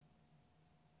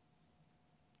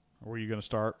Were you going to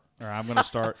start? Or I'm going to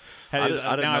start. I didn't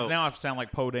know. Now I sound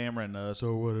like Poe Dameron.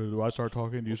 So what, do I start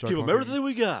talking? Do you start Give them talking? everything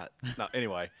we got. No,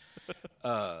 anyway.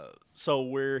 So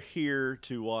we're here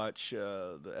to watch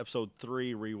the episode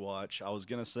 3 rewatch. I was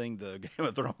going to sing the Game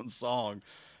of Thrones song,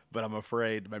 but I'm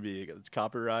afraid maybe it's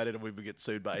copyrighted and we would get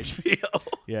sued by HBO.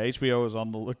 Yeah, HBO is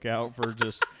on the lookout for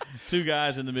just two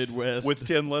guys in the Midwest. With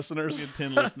 10 listeners. We have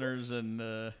 10 listeners,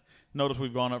 and notice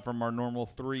we've gone up from our normal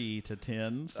 3 to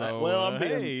 10. So,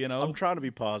 I'm trying to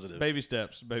be positive. Baby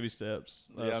steps.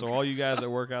 Yeah, so all you guys that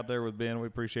work out there with Ben, we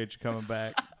appreciate you coming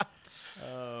back.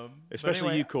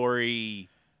 Especially you, Corey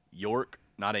York,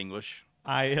 not English.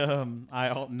 I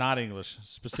not English,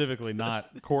 specifically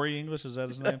not Corey English. Is that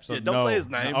his name? So don't say his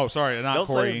name. Oh, sorry, not Don't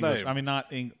say Corey his English. name. I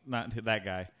mean, not that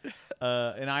guy.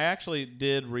 And I actually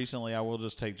did recently. I will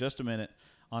just take just a minute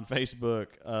on Facebook.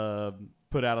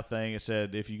 Put out a thing. It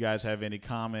said, if you guys have any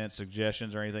comments,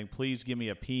 suggestions, or anything, please give me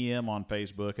a PM on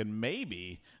Facebook, and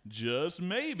maybe, just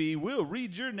maybe, we'll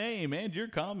read your name and your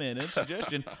comment and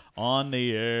suggestion on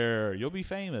the air. You'll be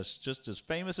famous, just as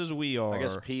famous as we are. I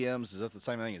guess PMs, is that the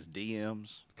same thing as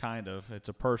DMs? Kind of. It's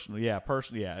a personal. Yeah.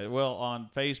 Well, on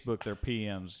Facebook, they're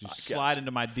PMs. You slide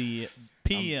into my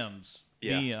PMs.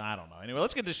 Yeah. I don't know. Anyway,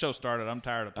 let's get this show started. I'm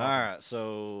tired of talking. All right.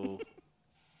 So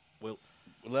we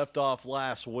left off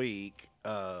last week.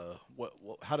 How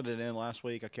did it end last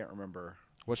week? I can't remember.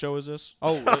 What show is this?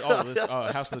 This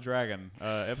House of the Dragon.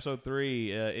 Episode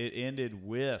 3. It ended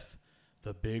with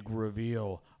the big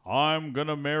reveal. I'm going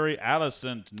to marry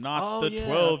Alicent, not the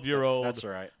 12-year-old. That's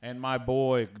right. And my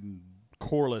boy,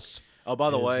 Corlys. Oh,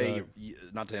 by the way,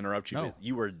 not to interrupt you, No. but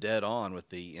you were dead on with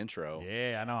the intro.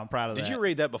 Yeah, I know. I'm proud of that. Did you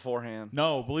read that beforehand?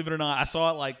 No, believe it or not, I saw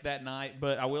it like that night.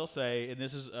 But I will say, and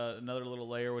this is another little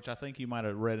layer, which I think you might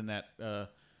have read in that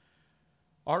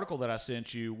article that I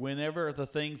sent you. Whenever the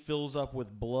thing fills up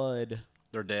with blood,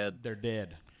 They're dead. they're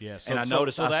dead. Yeah, And I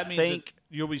noticed. So that means think that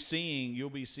you'll be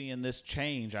seeing this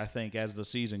change. I think as the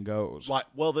season goes.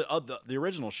 the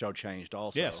original show changed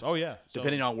also. Yes. Oh yeah. So,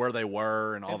 Depending on where they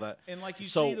were and all that. And like you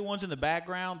So- see the ones in the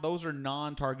background, those are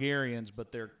non-Targaryens,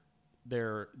 but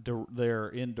they're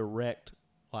in direct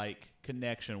like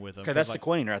connection with them. Okay, that's the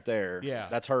queen right there. Yeah.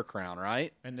 That's her crown,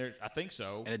 right? And I think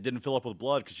so. And it didn't fill up with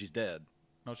blood because she's dead.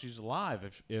 No, she's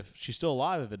alive. If she's still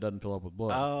alive, if it doesn't fill up with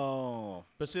blood. Oh.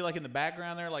 But see, like in the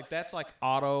background there, like that's like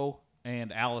Otto and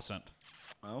Alicent.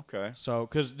 Okay. So,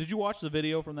 because did you watch the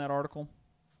video from that article?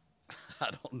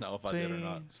 I don't know if I did or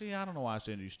not. See, I don't know why I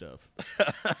send you stuff.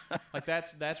 Like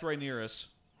that's Rhaenyra,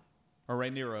 or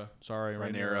Rhaenyra. Sorry,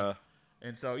 Rhaenyra.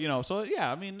 And so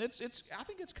I mean, it's I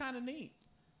think it's kind of neat.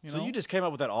 So you just came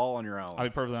up with that all on your own? I'll be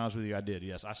perfectly honest with you, I did.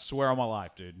 Yes, I swear on my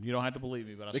life, dude. You don't have to believe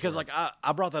me, but I because swear. like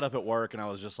I brought that up at work and I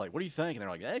was just like, "What do you think?" And they're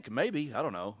like, "Hey, maybe, I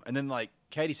don't know." And then like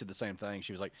Katie said the same thing.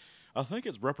 She was like, "I think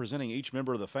it's representing each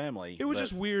member of the family." It was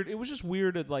just weird. It was just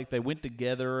weird that like they went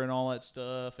together and all that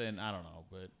stuff, and I don't know,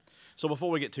 but so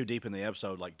before we get too deep in the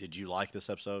episode, like, did you like this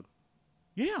episode?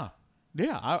 yeah.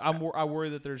 I worry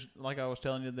that there's, like I was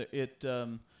telling you, that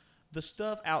the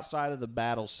stuff outside of the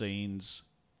battle scenes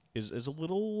is a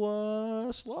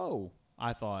little slow,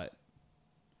 I thought,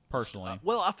 personally.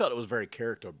 Well, I felt it was very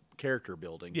character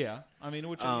building. Yeah, I mean,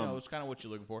 which it's kind of what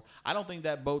you're looking for. I don't think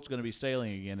that boat's going to be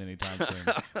sailing again anytime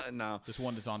soon. No. This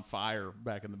one that's on fire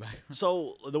back in the back.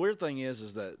 So the weird thing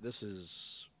is that this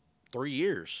is 3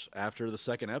 years after the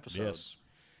second episode. Yes.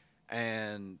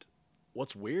 And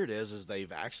what's weird is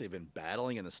they've actually been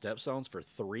battling in the Stepstones for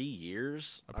 3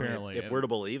 years. Apparently. I mean, if we're to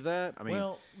believe that. I mean,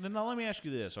 well, then now let me ask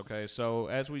you this, okay? So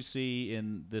as we see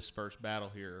in this first battle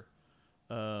here,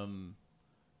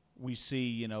 we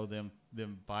see, them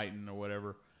fighting or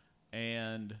whatever,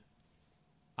 and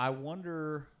I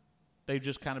wonder, they've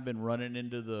just kind of been running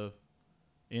into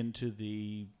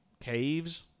the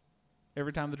caves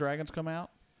every time the dragons come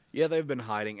out. yeah, they've been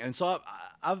hiding. And so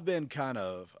I've been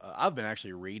I've been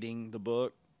actually reading the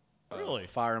book. Really?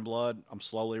 Fire and Blood. I'm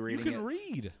slowly reading it. You can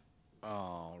read.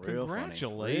 Oh, real funny.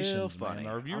 Congratulations, Real funny.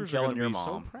 man. Our viewers I'm are telling gonna your be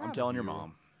so mom. proud I'm of telling your you.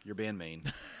 mom. You're being mean.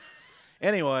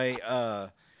 Anyway,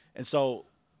 and so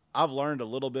I've learned a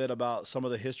little bit about some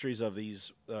of the histories of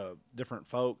these different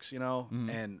folks,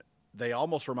 and they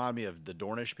almost remind me of the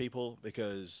Dornish people,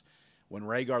 because when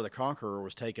Rhaegar the Conqueror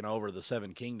was taking over the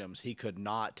Seven Kingdoms, he could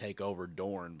not take over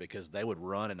Dorne because they would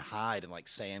run and hide in like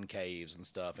sand caves and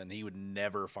stuff, and he would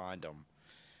never find them.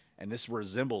 And this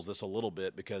resembles this a little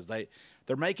bit, because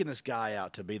they're making this guy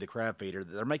out to be the crab feeder.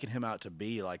 They're making him out to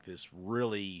be like this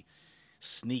really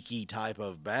sneaky type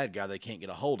of bad guy they can't get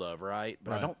a hold of, right?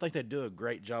 But Right. I don't think they do a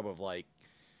great job of like.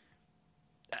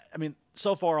 I mean,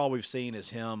 so far all we've seen is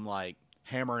him like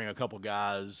hammering a couple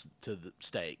guys to the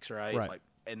stakes, right? Right. Like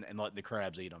and letting the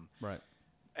crabs eat them. Right.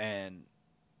 And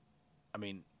I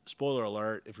mean, spoiler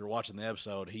alert: if you're watching the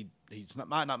episode,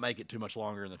 might not make it too much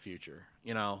longer in the future.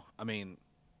 I mean,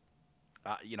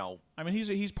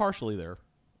 he's partially there.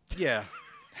 Yeah.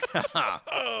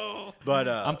 But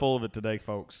I'm full of it today,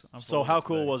 folks. So how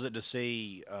cool was it to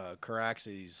see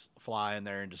Caraxes fly in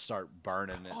there and just start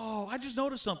burning it? Oh, I just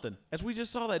noticed something as we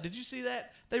just saw that. Did you see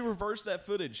that? They reversed that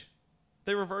footage.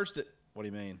 They reversed it. What do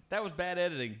you mean? That was bad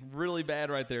editing. Really bad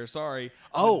right there. Sorry.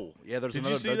 Oh, yeah. There's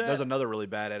another really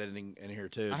bad editing in here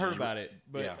too. I heard about it,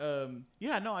 but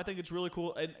I think it's really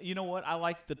cool. And you know what? I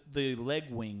like the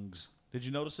leg wings. Did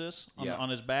you notice this on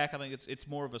his back? I think it's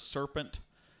more of a serpent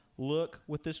look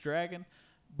with this dragon.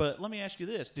 But let me ask you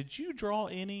this: Did you draw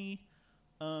any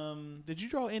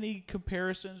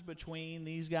comparisons between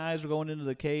these guys going into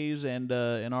the caves and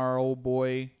our old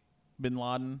boy Bin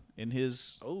Laden in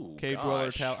his cave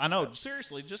dweller tower? I know,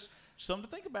 seriously, just something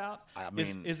to think about. I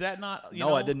mean, is that not?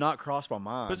 It did not cross my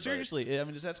mind. But seriously, I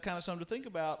mean, that's kind of something to think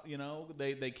about.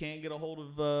 They can't get a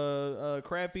hold of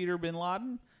crab feeder Bin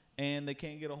Laden, and they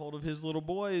can't get a hold of his little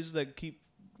boys that keep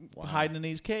hiding in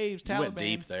these caves. Taliban. Went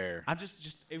deep there. I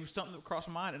just it was something that crossed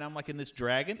my mind, and I'm like, and this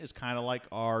dragon is kind of like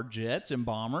our jets and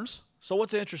bombers. So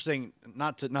what's interesting?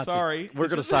 We're going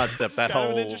to sidestep that kind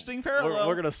whole. Of an interesting parallel.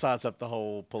 We're going to sidestep the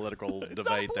whole political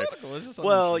debate there.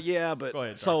 Well, yeah, but go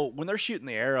ahead, so when they're shooting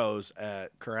the arrows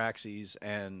at Caraxes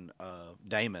and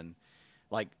Daemon,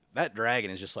 like that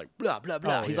dragon is just like blah blah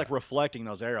blah. He's like reflecting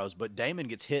those arrows, but Daemon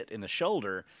gets hit in the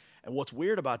shoulder. And what's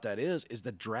weird about that is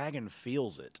the dragon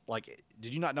feels it. Like,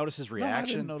 did you not notice his reaction? No, I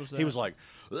didn't notice that. He was like,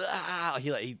 ah!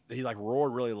 He like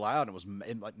roared really loud, and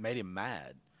it made him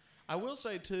mad. I will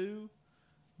say too,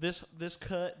 this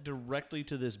cut directly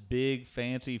to this big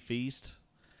fancy feast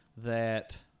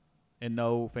and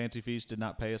no, Fancy Feast did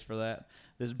not pay us for that.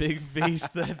 This big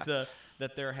feast that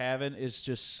they're having is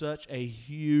just such a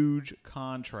huge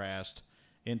contrast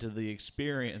into the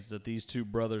experience that these two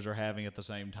brothers are having at the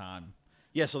same time.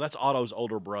 Yeah, so that's Otto's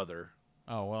older brother.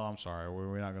 Oh, well, I'm sorry.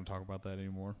 We're not going to talk about that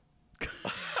anymore.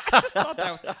 I just thought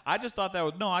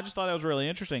that was really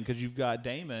interesting because you've got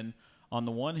Daemon on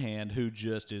the one hand who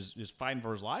just is fighting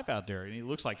for his life out there, and he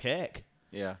looks like heck.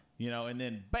 Yeah. And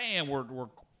then bam, we're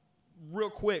real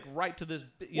quick right to this.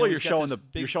 You're showing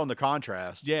the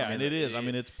contrast. Yeah, and it is. I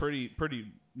mean, it's pretty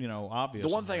obvious.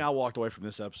 The one thing I walked away from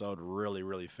this episode really,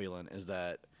 really feeling is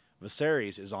that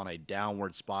Viserys is on a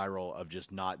downward spiral of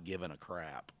just not giving a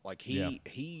crap. Like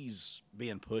he's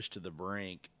being pushed to the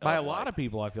brink by a lot of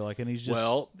people. I feel like, and he's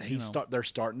just they're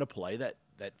starting to play that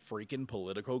freaking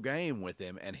political game with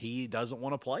him, and he doesn't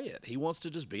want to play it. He wants to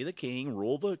just be the king,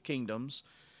 rule the kingdoms,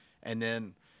 and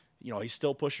then he's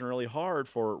still pushing really hard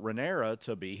for Rhaenyra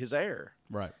to be his heir.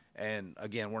 Right. And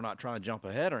again, we're not trying to jump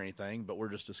ahead or anything, but we're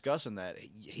just discussing that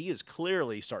he is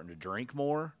clearly starting to drink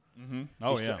more. Mm-hmm.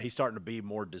 Oh, he's starting to be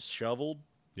more disheveled.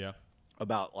 Yeah.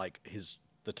 About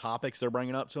the topics they're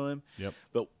bringing up to him. Yep.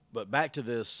 But back to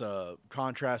this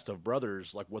contrast of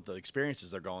brothers, like what the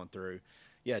experiences they're going through.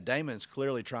 Yeah, Daemon's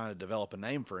clearly trying to develop a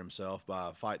name for himself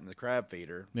by fighting the crab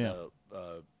feeder. Yeah.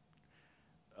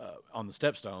 On the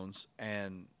Stepstones,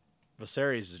 and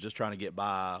Viserys is just trying to get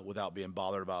by without being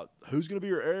bothered about who's going to be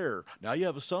your heir. Now you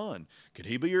have a son. Could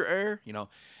he be your heir?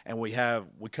 And we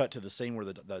cut to the scene where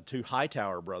the two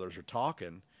Hightower brothers are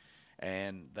talking,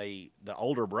 and the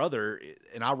older brother,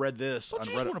 and I read this. Don't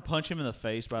you just want to punch him in the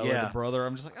face? By the way, the brother.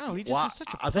 I'm just like, oh, he just has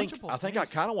such a punchable I think I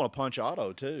kind of want to punch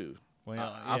Otto too.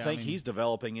 Well, I think he's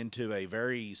developing into a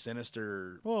very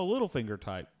sinister. Well, a Littlefinger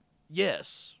type.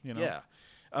 Yes. Yeah.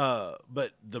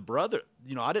 But the brother,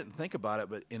 I didn't think about it,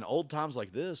 but in old times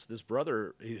like this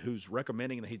brother who's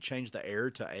recommending that he change the heir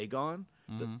to Aegon,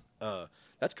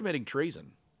 that's committing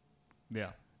treason.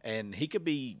 Yeah. And he could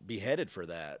be beheaded for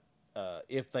that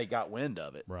if they got wind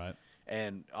of it. Right.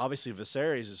 And obviously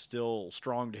Viserys is still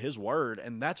strong to his word,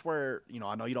 and that's where,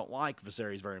 I know you don't like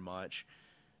Viserys very much,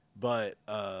 but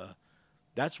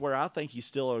that's where I think he's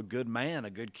still a good man, a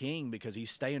good king, because he's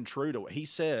staying true to what he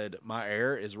said. My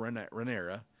heir is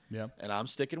Rhaenyra, and I'm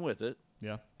sticking with it.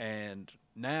 Yeah. And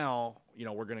now,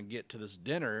 we're going to get to this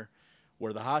dinner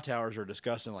where the Hightowers are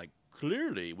discussing, like,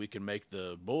 clearly we can make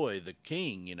the boy the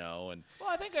king, and well,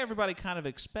 I think everybody kind of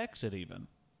expects it even.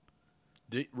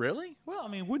 Really? Well, I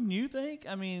mean, wouldn't you think?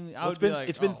 I mean,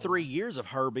 it's been 3 years of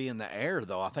her being the heir,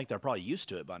 though. I think they're probably used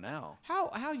to it by now.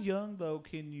 How young though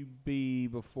can you be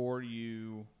before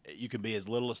you? You can be as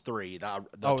little as 3. That's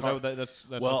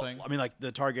the thing. I mean, like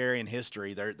the Targaryen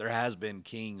history, there has been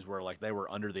kings where like they were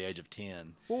under the age of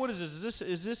 10. Well, what is this?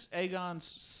 Is this Aegon's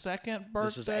second birthday?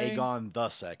 This is Aegon the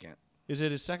Second. Is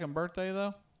it his second birthday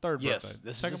though? Third Yes, birthday.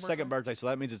 this is his second birthday, so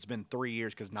that means it's been 3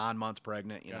 years because 9 months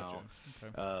pregnant. You Gotcha.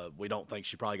 know, Okay. we don't think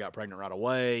she probably got pregnant right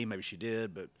away. Maybe she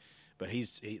did, but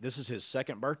this is his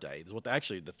second birthday. This is what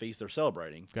actually the feast they're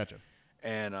celebrating. Gotcha.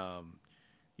 And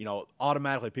you know,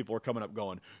 automatically people are coming up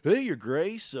going, "Hey, your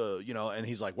Grace," you know, and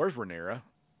he's like, "Where's Rhaenyra?"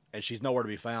 And she's nowhere to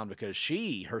be found because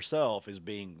she herself is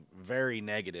being very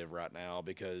negative right now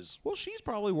because. Well, she's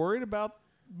probably worried about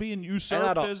being And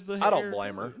usurped as the. I don't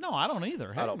blame her. No, I don't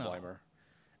either. Heck I don't no. blame her.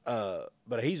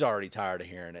 But he's already tired of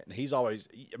hearing it, and he's always.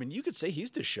 I mean, you could see he's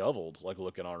disheveled, like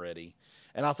looking already,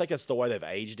 and I think that's the way they've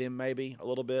aged him, maybe a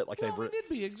little bit. Like Well, it'd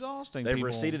be exhausting. they've people.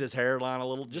 receded his hairline a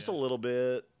little, just a little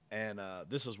bit, and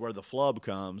this is where the flub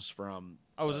comes from.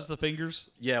 Oh, is this the fingers?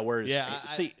 Yeah, where Yeah,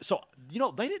 see, so you know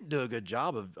they didn't do a good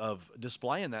job of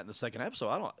displaying that in the second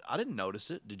episode. I didn't notice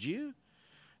it. Did you?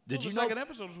 Did you the know? second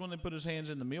episode is when they put his hands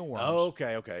in the mealworms. Oh,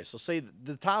 okay. So see,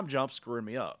 the time jump screwed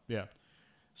me up. Yeah.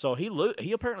 So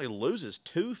he apparently loses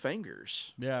 2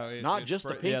 fingers. Yeah. Not just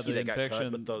the pinky the that got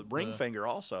infection, cut, but the ring finger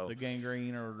also. The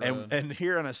gangrene or and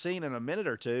here in a scene in a minute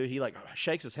or two, he like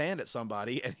shakes his hand at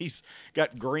somebody, and he's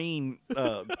got green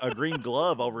a green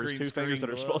glove over his Green 2 fingers that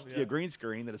are screen supposed to be a glove, green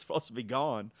screen that is supposed to be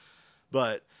gone.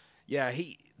 But yeah,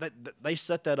 they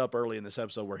set that up early in this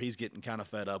episode where he's getting kind of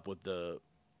fed up with the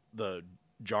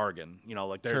jargon. You know,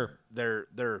 like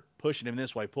they're pushing him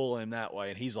this way, pulling him that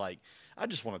way, and he's like, I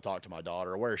just want to talk to my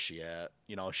daughter. Where's she at?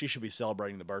 You know, she should be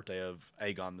celebrating the birthday of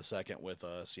Aegon II with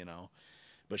us, you know.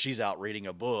 But she's out reading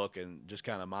a book and just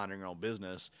kind of minding her own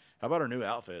business. How about her new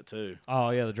outfit, too? Oh,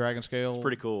 yeah, the dragon scale. It's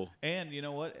pretty cool. And you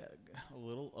know what? A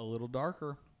little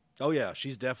darker. Oh, yeah,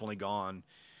 she's definitely gone.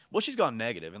 Well, she's gone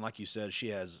negative, and like you said, she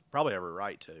has probably every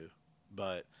right to.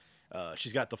 But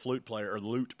she's got the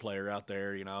lute player out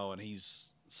there, you know, and he's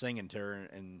singing to her,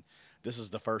 and this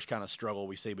is the first kind of struggle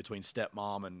we see between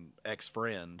stepmom and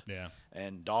ex-friend,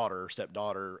 and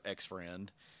stepdaughter,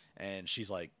 ex-friend, and she's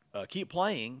like, "Keep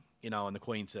playing," you know, and the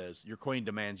queen says, "Your queen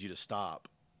demands you to stop."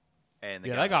 And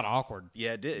that got awkward.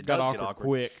 Yeah, it got does awkward get awkward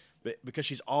quick. but because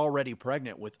she's already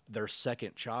pregnant with their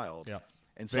second child. Yeah,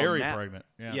 and so very now, pregnant.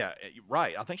 Yeah,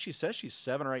 right. I think she says she's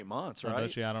 7 or 8 months, right?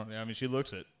 Does she? I mean, she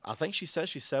looks it. I think she says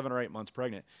she's 7 or 8 months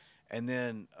pregnant. And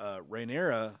then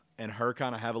Rhaenyra and her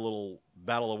kind of have a little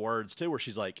battle of words, too, where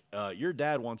she's like, your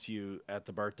dad wants you at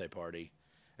the birthday party.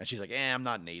 And she's like, I'm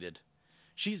not needed.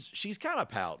 She's kind of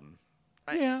pouting.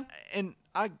 Yeah.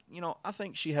 I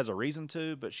think she has a reason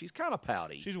to, but she's kind of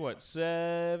pouty. She's what,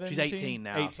 17? She's 18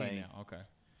 now, 18 now, okay.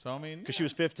 So, I mean. Because she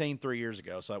was 15 3 years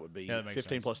ago, so that would be that makes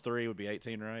 15 sense. plus 3 would be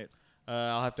 18, right?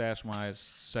 I'll have to ask my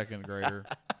second grader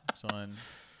son.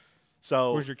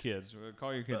 So where's your kids?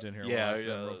 Call your kids in here. Yeah, we'll ask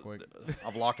them real quick.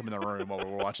 I've locked them in the room while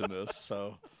we're watching this.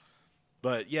 So,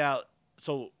 but yeah,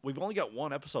 so we've only got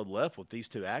 1 episode left with these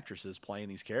 2 actresses playing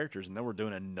these characters, and then we're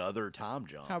doing another time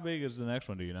jump. How big is the next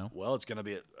one? Do you know? Well, it's gonna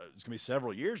be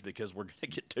several years because we're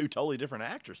gonna get 2 totally different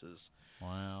actresses.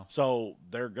 Wow. So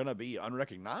they're gonna be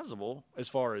unrecognizable as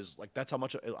far as like that's how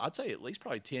much I'd say at least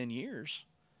probably 10 years.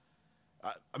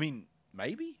 I mean,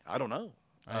 maybe I don't know.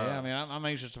 Yeah, I mean, I'm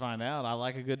anxious to find out. I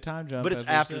like a good time jump. But it's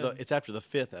after the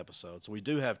 5th episode, so we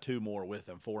do have 2 more with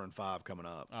them, 4 and 5 coming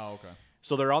up. Oh, okay.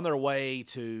 So they're on their way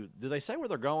to. Did they say where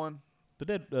they're going?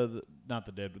 Not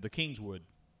the dead, but the Kingswood.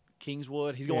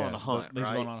 Kingswood. He's going on a hunt. He's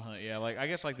right? going on a hunt. Yeah, like I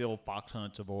guess like the old fox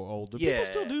hunts of old. Do people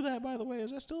still do that? By the way,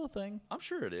 is that still a thing? I'm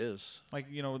sure it is. Like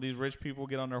these rich people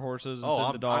get on their horses and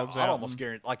send the dogs out. I'm almost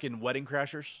guarantee, like in Wedding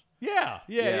Crashers. Yeah.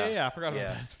 I forgot about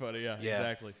that. That's funny. Yeah,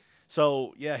 exactly.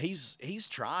 So yeah, he's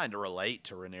trying to relate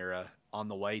to Rhaenyra on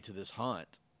the way to this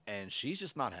hunt, and she's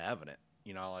just not having it.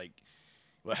 You know, like,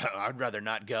 well, I'd rather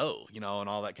not go. You know, and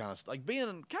all that kind of stuff. Like being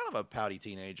kind of a pouty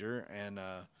teenager, and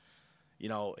you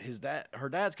know, her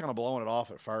dad's kind of blowing it off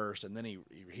at first, and then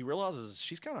he realizes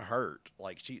she's kind of hurt.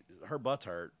 Like her butt's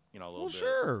hurt. You know, a little bit.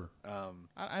 Sure.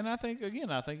 And I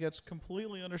think that's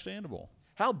completely understandable.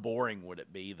 How boring would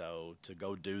it be though to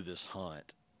go do this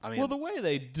hunt? I mean, well, the way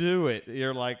they do it,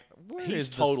 you're like,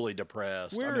 he's totally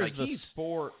depressed. Where is the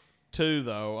sport too,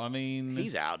 though? I mean,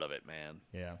 he's out of it, man.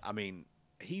 Yeah. I mean,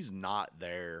 he's not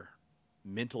there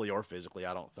mentally or physically.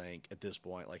 I don't think at this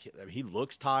point. Like he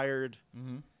looks tired,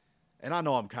 and I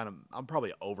know I'm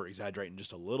probably over exaggerating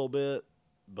just a little bit,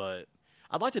 but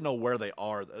I'd like to know where they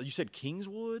are. You said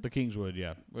Kingswood? The Kingswood,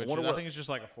 yeah. Which I think it's just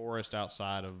like a forest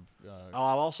outside of. I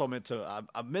also meant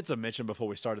to mention before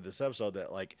we started this episode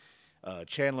that like.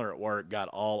 Chandler at work got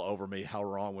all over me how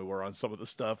wrong we were on some of the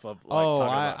stuff of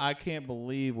I can't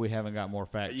believe we haven't got more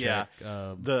fact check.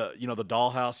 The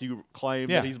dollhouse you claim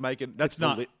that he's making, that's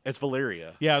it's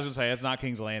Valyria. Yeah, I was gonna say it's not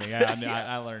King's Landing.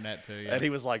 I learned that too. Yeah. And he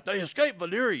was like, they escaped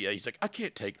Valyria. He's like, I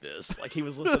can't take this. Like, he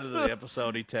was listening to the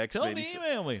episode. He texted Tell me. me,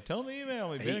 email me. Tell me,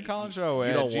 email me. Ben and Collin Show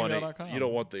at gmail.com. You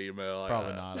don't want the email.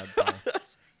 Probably not.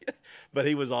 But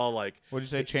he was all like, "What'd you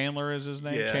say? Chandler is his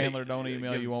name? Yeah, Chandler, don't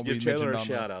email. You won't be Chandler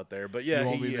mentioned a shout out there. But yeah, you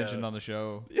won't be mentioned on the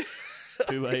show.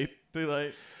 Too late.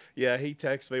 Yeah, he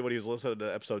texted me when he was listening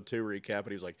to episode 2 recap, and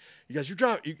he was like, "You guys,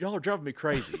 y'all are driving me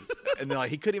crazy." And then,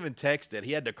 like, he couldn't even text it;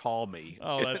 he had to call me.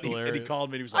 Oh, that's hilarious! And he called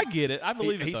me. And he was like, "I get it. I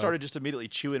believe it." He started just immediately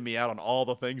chewing me out on all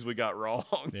the things we got wrong.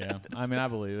 Yeah, I mean, I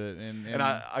believe it, and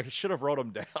I should have wrote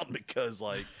them down because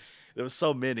like there was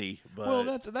so many. But well,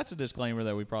 that's a disclaimer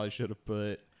that we probably should have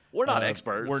put. We're not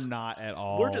experts. We're not at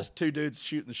all. We're just two dudes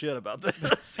shooting the shit about this.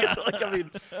 Like, I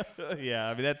mean, yeah,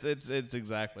 I mean it's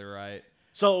exactly right.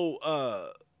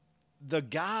 So the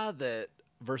guy that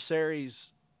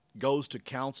Viserys goes to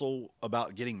counsel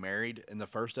about getting married in the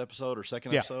first episode or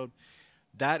second episode,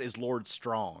 that is Lord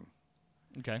Strong.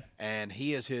 Okay. And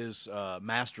he is his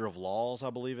master of laws, I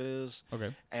believe it is.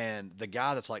 Okay. And the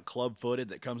guy that's like club-footed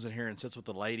that comes in here and sits with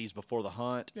the ladies before the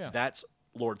hunt, that's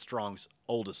Lord Strong's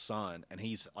oldest son, and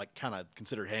he's like kind of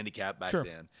considered handicapped back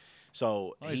then.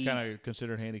 So he's kind of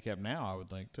considered handicapped now, I would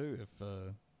think too. If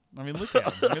I mean, look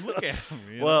at him. Look at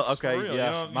him. Well, okay, real.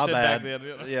 yeah, you my bad. Back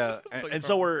then, yeah, and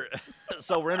so we're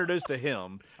introduced to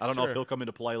him. I don't know if he'll come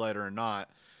into play later or not,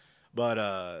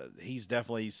 but he's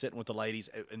definitely sitting with the ladies,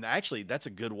 and actually, that's a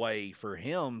good way for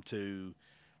him to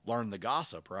learn the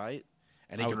gossip, right?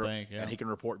 And he can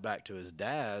report back to his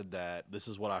dad that this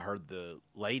is what I heard the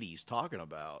ladies talking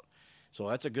about. So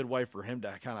that's a good way for him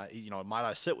to kind of, might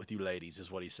I sit with you ladies is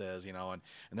what he says, and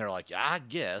they're like, yeah, I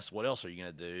guess, what else are you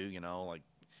going to do? Like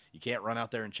you can't run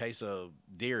out there and chase a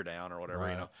deer down or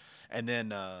whatever, And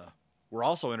then we're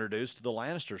also introduced to the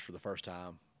Lannisters for the first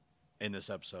time in this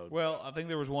episode. Well, I think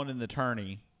there was one in the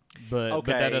tourney, but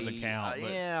that doesn't count.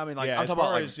 Yeah, I mean, like, I'm talking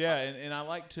about and I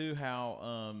like too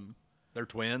how they're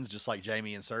twins, just like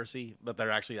Jaime and Cersei, but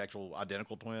they're actually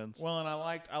identical twins. Well, and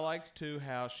I liked too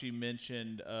how she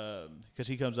mentioned because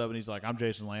he comes up and he's like, "I'm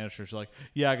Jason Lannister." She's like,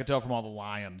 "Yeah, I can tell from all the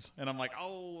lions," and I'm like,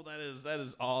 "Oh, that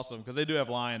is awesome," because they do have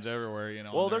lions everywhere,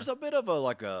 Well, there's a bit of a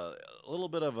little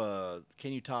bit of a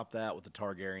can you top that with the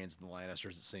Targaryens and the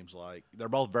Lannisters? It seems like they're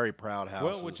both very proud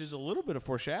houses. Well, which is a little bit of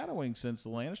foreshadowing since the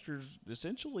Lannisters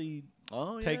essentially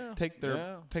take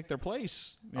their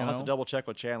place. I'll have to double check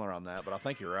with Chandler on that, but I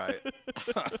think you're right.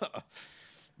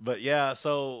 But yeah,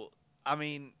 so I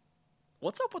mean,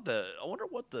 what's up with I wonder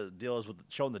what the deal is with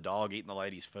showing the dog eating the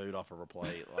lady's food off of her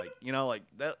plate, like like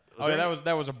that.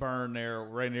 That was a burn there.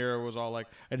 Rhaenyra was all like,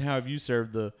 "And how have you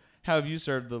served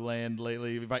the land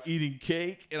lately by eating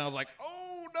cake?" And I was like,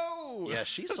 "Oh no!" Yeah,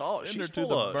 she's full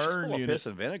of piss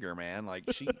and vinegar, man. Like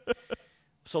she.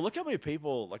 So look how many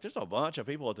people. Like, there's a bunch of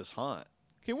people at this hunt.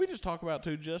 Can we just talk about,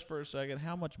 too, just for a second,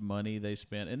 how much money they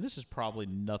spent? And this is probably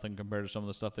nothing compared to some of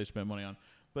the stuff they spent money on.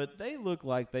 But they look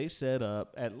like they set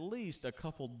up at least a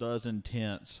couple dozen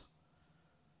tents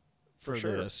for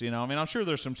this. I mean, I'm sure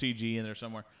there's some CG in there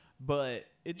somewhere. But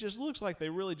it just looks like they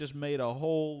really just made a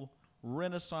whole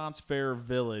Renaissance fair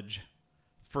village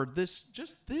for this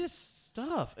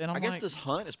stuff. And I guess this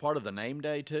hunt is part of the name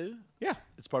day, too? Yeah.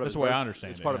 It's part of That's the way I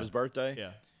understand it. It's part of his birthday?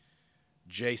 Yeah.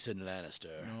 Jason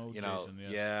Lannister. Oh, Jason,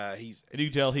 yes. Yeah, and you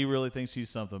can tell he really thinks he's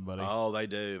something, buddy. Oh, they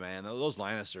do, man. Those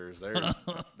Lannisters,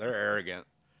 they're arrogant.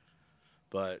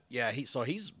 But yeah,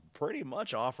 he's pretty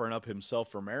much offering up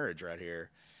himself for marriage right here,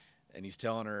 and he's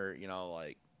telling her,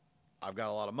 like, I've got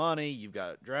a lot of money, you've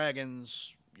got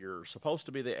dragons, you're supposed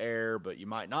to be the heir, but you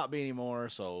might not be anymore.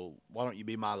 So why don't you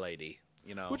be my lady?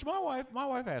 Which my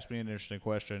wife asked me an interesting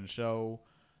question. So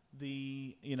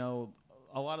a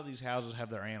lot of these houses have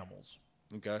their animals.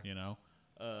 Okay.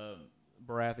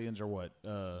 Baratheons are what?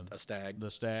 A stag.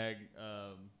 The stag.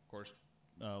 Of course,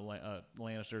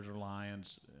 Lannisters are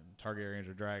lions, and Targaryens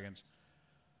are dragons.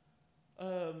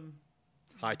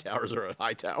 Hightowers are a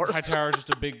high tower. Hightower is just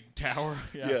a big tower.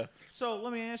 Yeah. So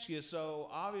let me ask you. So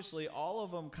obviously, all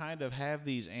of them kind of have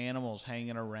these animals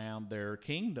hanging around their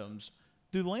kingdoms.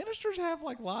 Do Lannisters have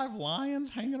like live lions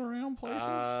hanging around places?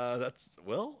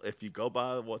 If you go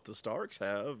by what the Starks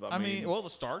have. I mean, the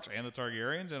Starks and the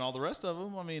Targaryens and all the rest of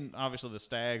them. I mean, obviously the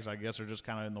stags, I guess, are just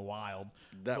kind of in the wild.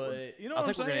 I think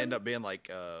we're going to end up being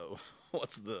like,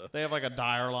 They have like a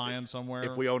dire lion somewhere.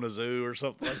 If we own a zoo or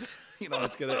something like that,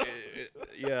 it's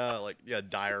gonna,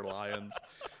 dire lions.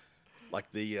 Like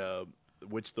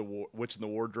witch in the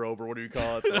wardrobe, or what do you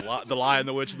call it? The Lion,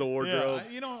 the Witch in the Wardrobe.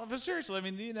 Yeah, but seriously, I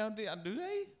mean, do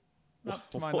they?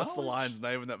 Not to my What's the knowledge. lion's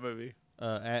name in that movie?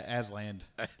 Aslan.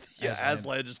 Yeah,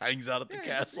 Aslan just hangs out at the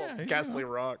castle, Castle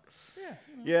Rock.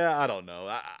 Yeah, I don't know.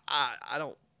 I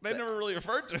don't. They never really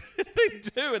referred to it. They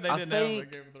do, and they didn't have a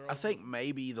Game of Thrones. I think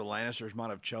maybe the Lannisters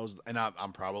might have chosen, and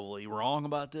I'm probably wrong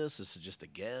about this. This is just a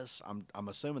guess. I'm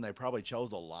assuming they probably chose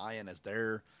the lion as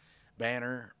their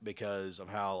banner because of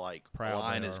how proud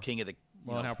lion is king of the.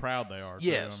 And how proud they are.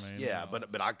 Yes, too. I mean,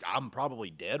 but I'm probably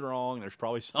dead wrong. There's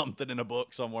probably something in a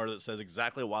book somewhere that says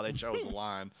exactly why they chose the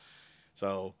lion.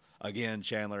 So. Again,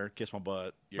 Chandler, kiss my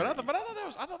butt. But I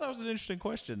thought that was an interesting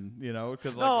question,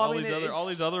 because all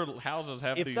these other houses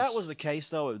have. If that was the case,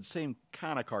 though, it would seem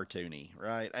kind of cartoony,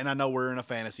 right? And I know we're in a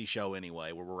fantasy show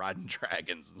anyway, where we're riding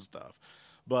dragons and stuff,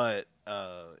 but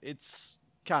it's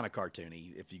kind of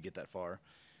cartoony if you get that far.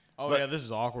 Oh, but, yeah, this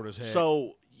is awkward as heck.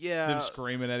 So yeah, them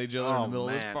screaming at each other in the middle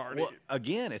of this party. Well,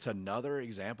 again, it's another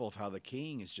example of how the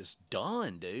king is just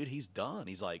done, dude. He's done.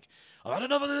 He's like, I've had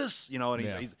enough of this,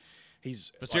 and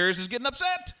He's Sirius is getting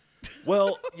upset.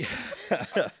 Well, yeah,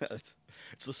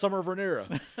 it's the summer of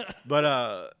Rhaenyra, but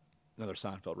another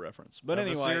Seinfeld reference. But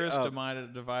anyway, Sirius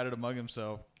divided among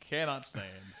himself cannot stand.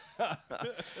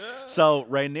 So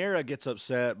Rhaenyra gets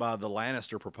upset by the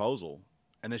Lannister proposal,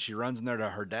 and then she runs in there to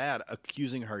her dad,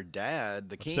 accusing her dad,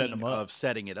 the king, of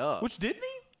setting it up. Which didn't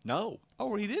he? No.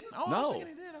 Oh, he didn't. Oh, no. I was thinking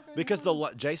he did. Okay, because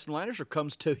Jason Lannister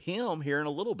comes to him here in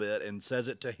a little bit and says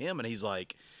it to him, and he's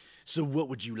like, so what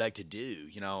would you like to do?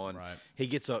 And he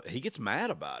gets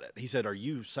mad about it. He said, are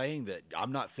you saying that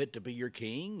I'm not fit to be your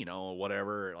king? Or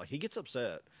whatever. He gets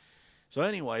upset. So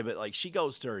anyway, but she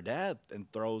goes to her dad and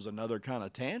throws another kind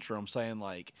of tantrum saying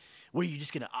what are you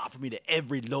just going to offer me to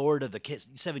every lord of the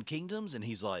 7 kingdoms? And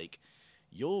he's like,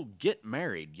 you'll get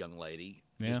married, young lady.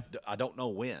 Yeah. I don't know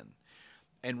when.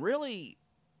 And really,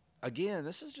 again,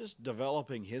 this is just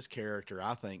developing his character,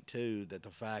 I think, too, that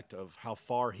the fact of how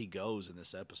far he goes in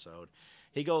this episode.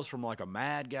 He goes from a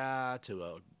mad guy to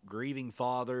a grieving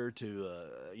father to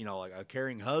a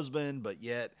caring husband, but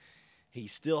yet he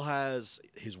still has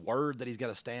his word that he's got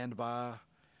to stand by.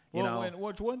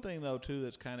 One thing, though, too,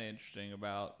 that's kind of interesting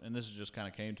about, and this just kind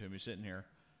of came to me sitting here,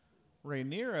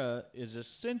 Rhaenyra is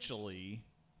essentially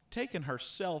taking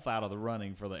herself out of the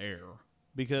running for the heir.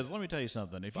 Because let me tell you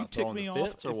something. If you tick me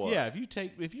off, if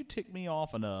you tick me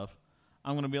off enough,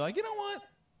 I'm going to be like, you know what?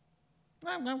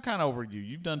 I'm kind of over you.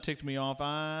 You've done ticked me off.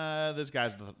 This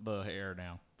guy's the heir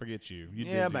now. Forget you.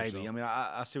 Yeah, maybe. Yourself. I mean,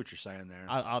 I see what you're saying there.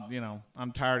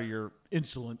 I'm tired of your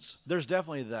insolence. There's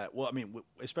definitely that. Well, I mean,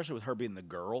 especially with her being the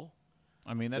girl.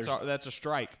 I mean, that's a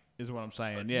strike, is what I'm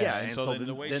saying. Yeah, and so then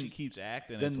the way she keeps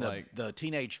acting, then it's the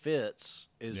teenage fits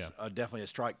is definitely a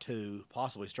strike 2,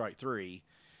 possibly strike 3.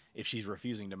 If she's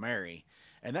refusing to marry.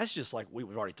 And that's just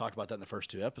we've already talked about that in the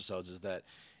first 2 episodes, is that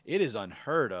it is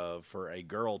unheard of for a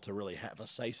girl to really have a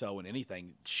say-so in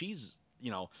anything. She's,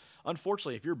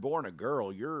 unfortunately, if you're born a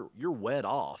girl, you're wed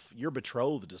off. You're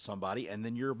betrothed to somebody, and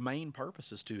then your main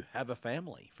purpose is to have a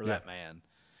family for that man.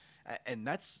 And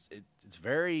it's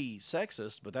very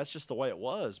sexist, but that's just the way it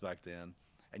was back then.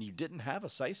 And you didn't have a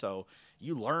say-so.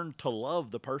 You learned to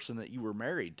love the person that you were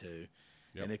married to.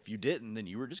 Yep. And if you didn't, then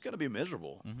you were just going to be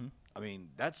miserable. Mm-hmm. I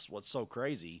mean, that's what's so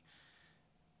crazy.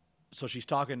 So she's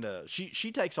talking to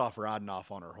she takes off riding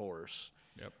off on her horse.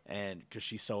 Yep. And because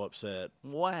she's so upset,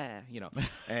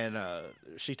 and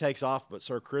she takes off. But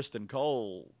Sir Criston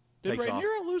Cole takes off. Did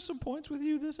Rhaenyra lose some points with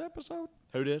you this episode?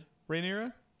 Who did?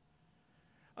 Rhaenyra.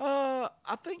 I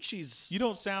think she's. You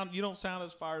don't sound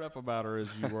as fired up about her as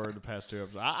you were in the past 2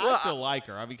 episodes. I still like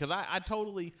her. I mean, because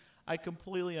I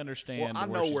completely understand. Well, I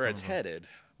know where it's headed.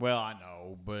 Well, I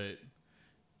know, but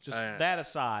just that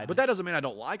aside. But that doesn't mean I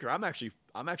don't like her. I'm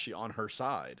actually on her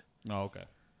side. Oh, okay.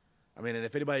 I mean, and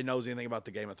if anybody knows anything about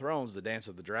the Game of Thrones, the Dance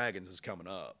of the Dragons is coming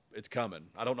up. It's coming.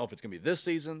 I don't know if it's going to be this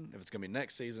season, if it's going to be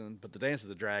next season, but the Dance of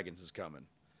the Dragons is coming.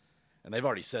 And they've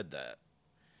already said that.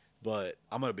 But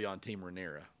I'm going to be on Team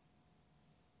Rhaenyra.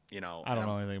 I don't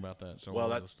know anything about that. So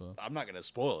I'm not going to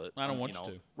spoil it. I don't want you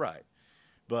to. Right.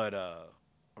 But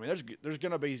I mean, there's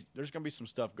gonna be some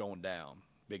stuff going down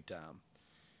big time,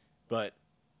 but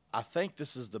I think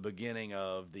this is the beginning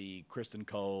of the Criston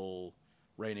Cole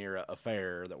Rhaenyra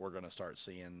affair that we're gonna start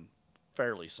seeing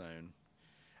fairly soon.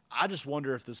 I just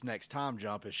wonder if this next time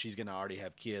jump is she's gonna already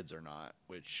have kids or not.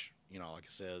 Which like I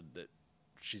said, that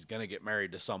she's gonna get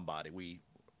married to somebody.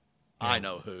 I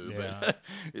know who, but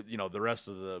the rest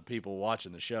of the people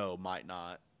watching the show might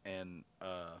not, and.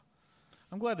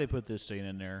 I'm glad they put this scene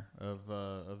in there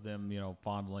of them,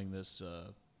 fondling this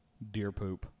deer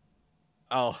poop.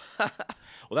 Oh,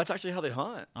 Well, that's actually how they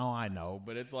hunt. Oh, I know,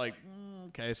 but it's like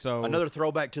okay. So Another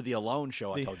throwback to the Alone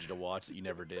show I told you to watch that you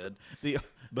never did. The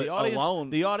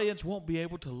audience won't be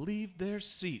able to leave their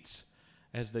seats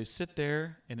as they sit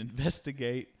there and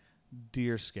investigate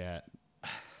deer scat.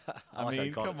 I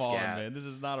mean, come on, man. This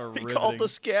is not a riveting... He called the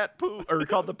scat poop, or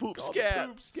called the poop scat. The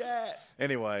poop scat.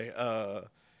 Anyway,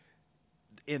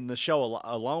 in the show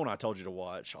Alone I told you to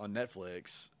watch on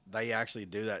Netflix, they actually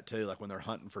do that too. Like when they're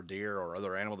hunting for deer or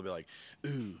other animals, they'll be like,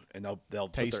 ooh, and they'll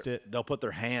taste it. They'll put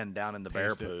their hand down in the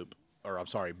bear poop, or I'm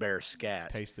sorry, bear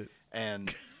scat. Taste it.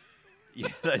 And yeah,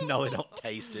 no, they don't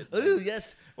taste it. Ooh,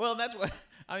 yes. Well, that's what...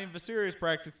 I mean, Viserys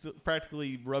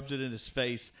practically rubs it in his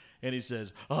face, and he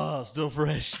says, "Oh, still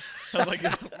fresh." I was like,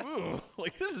 "Ooh,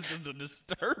 like this is just a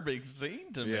disturbing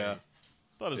scene to me." Yeah, I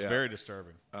thought it was very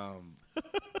disturbing.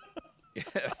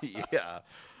 Yeah.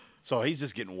 So he's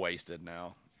just getting wasted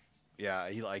now. Yeah,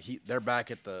 they're back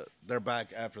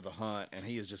after the hunt, and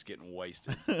he is just getting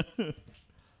wasted.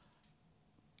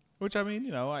 Which I mean,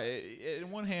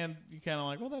 in one hand, you kind of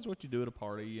like, well, that's what you do at a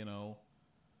party,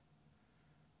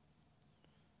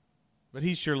 But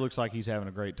he sure looks like he's having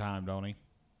a great time, don't he?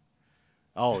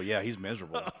 Oh yeah, he's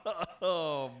miserable.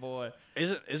 Oh boy,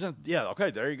 isn't yeah?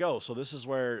 Okay, there you go. So this is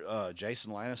where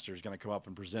Jason Lannister is going to come up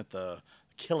and present the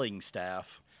killing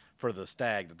staff for the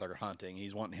stag that they're hunting.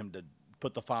 He's wanting him to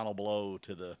put the final blow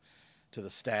to the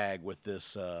stag with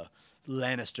this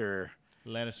Lannister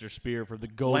spear for the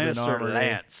golden armor.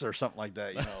 Lance or something like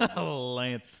that.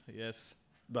 Lance, yes.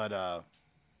 But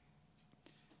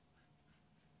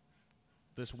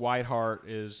this Whiteheart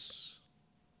is...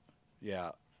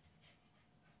 Yeah.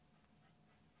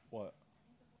 What?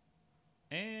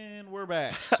 And we're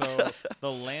back. So, the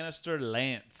Lannister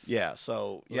Lance. Yeah,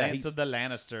 so... Yeah, Lance of the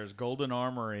Lannisters, Golden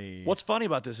Armory. What's funny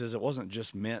about this is it wasn't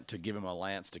just meant to give him a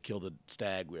lance to kill the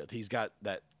stag with. He's got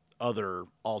that other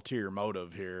ulterior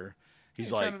motive here.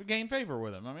 He's like... trying to gain favor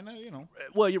with him. I mean,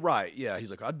 Well, you're right. Yeah,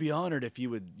 he's like, I'd be honored if you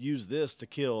would use this to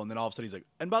kill. And then all of a sudden he's like,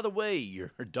 and by the way,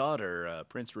 your daughter,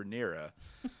 Prince Rhaenyra.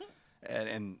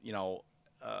 and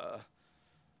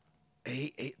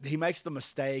he makes the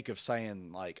mistake of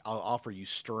saying, like, I'll offer you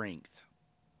strength.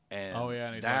 And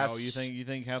and he's like, you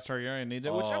think House Targaryen needs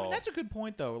it? Which, I mean, that's a good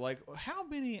point, though. Like, how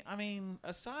many,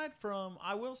 aside from,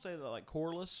 I will say that, like,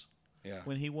 Corlys,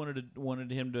 when he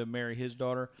wanted him to marry his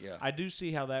daughter, I do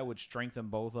see how that would strengthen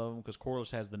both of them, because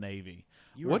Corlys has the Navy.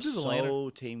 What do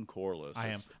the Team Corlys. I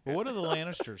am. But what do the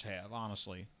Lannisters have,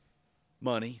 honestly?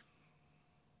 Money.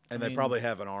 And they probably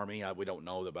have an army we don't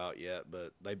know about yet,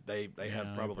 but they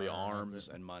have probably arms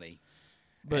and money.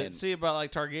 But see about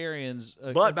like Targaryens.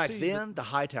 But back then, the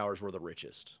Hightowers were the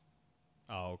richest.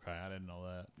 Oh, okay. I didn't know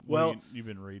that. Well, you've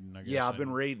been reading, I guess. Yeah, I've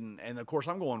been reading, and of course,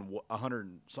 I'm going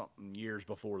 100-something years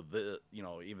before this.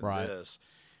 This.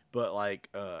 But like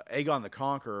Aegon the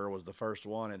Conqueror was the first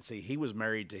one, and see, he was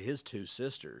married to his two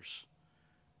sisters.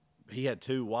 He had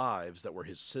two wives that were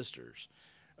his sisters.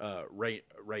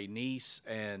 Rhaenys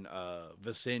and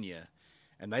Visenya,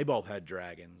 and they both had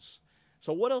dragons.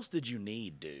 So what else did you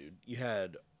need, dude? You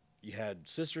had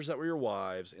sisters that were your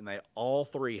wives, and they all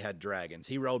three had dragons.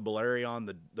 He rode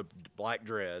Balerion, the Black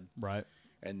Dread, right?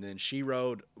 And then she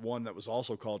rode one that was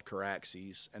also called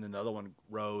Caraxes, and then the other one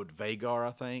rode Vagar,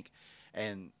 I think.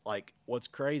 And like, what's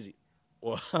crazy?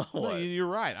 Well, no, you're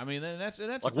right. I mean, that's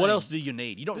like, what else do you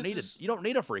need? You don't need a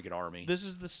freaking army. This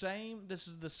is the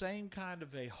same kind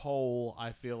of a hole.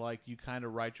 I feel like you kind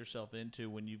of write yourself into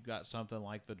when you've got something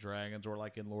like the dragons, or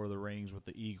like in Lord of the Rings with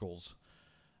the eagles.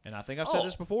 And I think I've said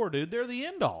this before, dude. They're the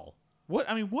end all.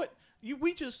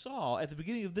 We just saw at the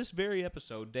beginning of this very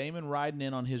episode, Daemon riding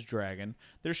in on his dragon.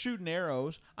 They're shooting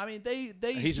arrows. I mean, they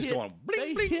he's just going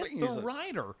bling, bling, hit bling. the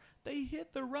rider. They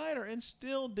hit the rider and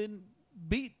still didn't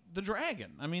beat the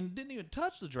dragon. I mean, didn't even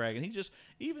touch the dragon. He just,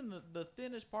 even the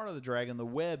thinnest part of the dragon, the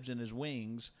webs in his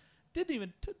wings, didn't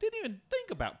even think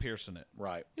about piercing it.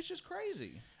 Right. It's just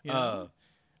crazy.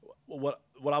 What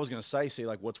I was going to say, see,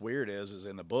 like, what's weird is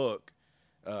in the book,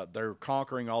 they're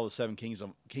conquering all the seven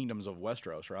kingdoms of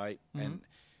Westeros, right? Mm-hmm. And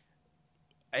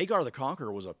Aegar the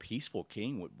Conqueror was a peaceful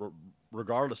king,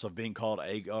 regardless of being called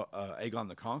Aegon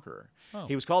the Conqueror. Oh.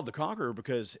 He was called the Conqueror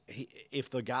because if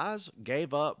the guys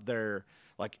gave up their,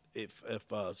 like, if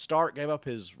Stark gave up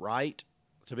his right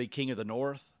to be king of the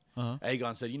North,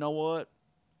 Aegon said, "You know what?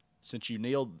 Since you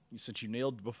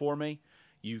kneeled before me,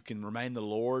 you can remain the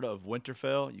Lord of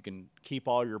Winterfell. You can keep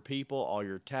all your people, all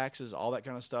your taxes, all that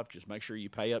kind of stuff. Just make sure you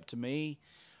pay up to me.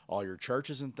 All your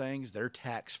churches and things, they're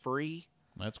tax-free."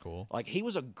 That's cool. Like, he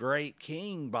was a great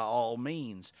king by all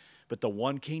means, but the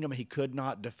one kingdom he could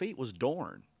not defeat was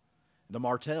Dorne. The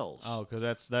Martells. Oh,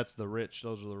 because that's the rich.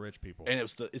 Those are the rich people. And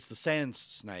it's the sand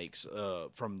snakes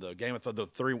from the Game of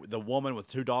the woman with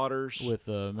 2 daughters With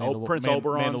Prince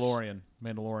Oberon's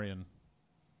Mandalorian.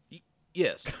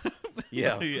 Yes.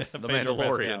 Yeah. Yeah, The Pedro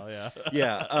Mandalorian. Pascal, yeah.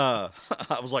 Yeah.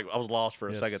 I was lost for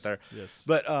a second there. Yes.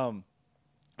 But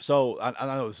so I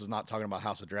know this is not talking about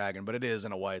House of Dragon, but it is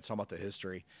in a way. It's talking about the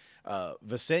history.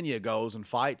 Visenya goes and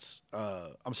fights.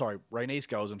 Rhaenys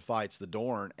goes and fights the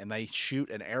Dorne, and they shoot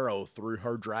an arrow through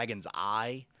her dragon's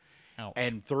eye. Ouch.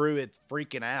 And through it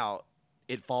freaking out,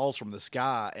 it falls from the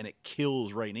sky and it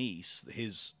kills Rhaenys,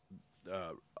 his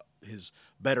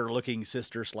better looking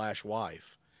sister /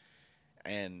 wife.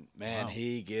 And man,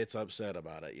 he gets upset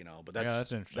about it, But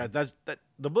that's interesting.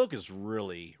 The book is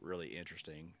really, really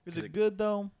interesting. Is it good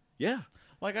though? Yeah.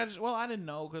 Like I didn't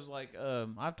know because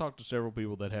I've talked to several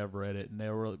people that have read it and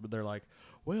they're like,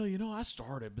 well, I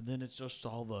started, but then it's just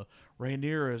all the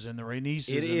Rhaenyras and the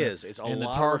Rhaenyses. It's a and the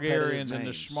lot Targaryens of and the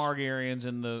names. Schmargaryens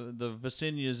and the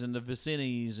Visenyas and the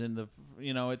Vicinys and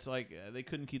it's like they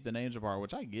couldn't keep the names apart,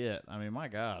 which I get. I mean, my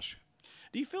gosh.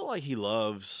 Do you feel like he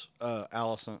loves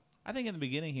Alicent? I think in the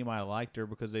beginning he might have liked her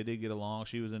because they did get along.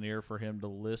 She was an ear for him to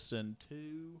listen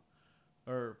to,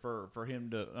 or for him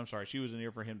to. I'm sorry, she was an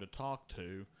ear for him to talk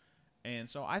to, and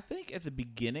so I think at the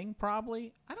beginning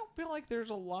probably I don't feel like there's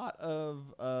a lot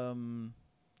of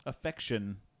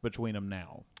affection between them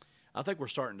now. I think we're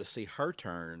starting to see her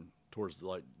turn towards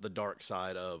the dark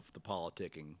side of the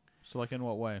politicking. So like in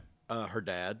what way? Her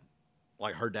dad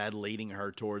leading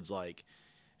her towards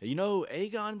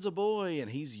Aegon's a boy and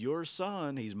he's your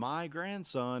son. He's my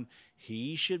grandson.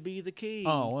 He should be the king.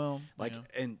 Oh, well.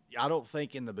 And I don't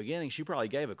think in the beginning she probably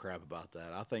gave a crap about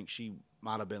that. I think she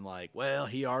might have been like, well,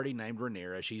 he already named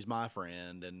Rhaenyra. She's my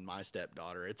friend and my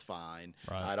stepdaughter. It's fine.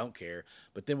 Right. I don't care.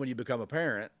 But then when you become a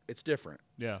parent, it's different.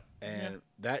 Yeah. And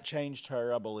that changed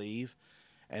her, I believe.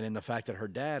 And in the fact that her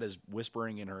dad is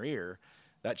whispering in her ear,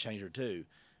 that changed her too.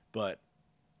 But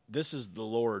this is the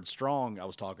Lord Strong I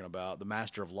was talking about, the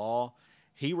Master of Law.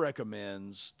 He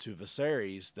recommends to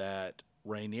Viserys that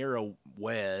Rhaenyra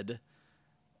wed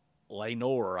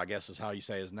Laenor, I guess is how you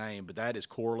say his name, but that is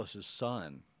Corlys's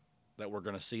son that we're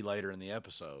going to see later in the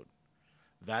episode.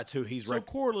 That's who he's. So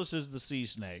Corlys is the sea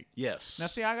snake. Yes. Now,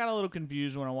 see, I got a little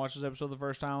confused when I watched this episode the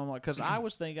first time. I'm like, because I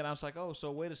was like, oh, so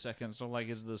wait a second. So, like,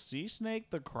 is the sea snake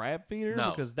the crab feeder?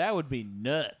 No. Because that would be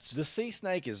nuts. The sea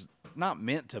snake is not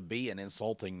meant to be an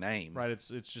insulting name. Right. It's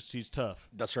just he's tough.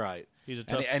 That's right. He's a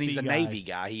tough and he's sea a guy. Navy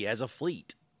guy. He has a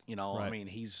fleet. Right. I mean,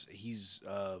 he's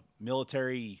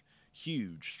military,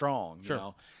 huge, strong.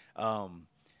 Sure.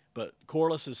 But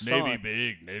Corlys's son. Navy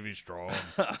big, Navy strong.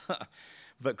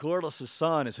 But Corlys's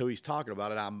son is who he's talking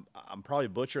about, and I'm probably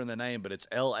butchering the name, but it's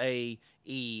Laenor,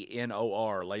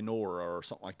 Laenor, or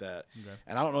something like that. Okay.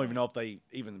 And I don't even know if they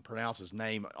even pronounce his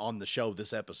name on the show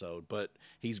this episode, but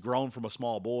he's grown from a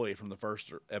small boy from the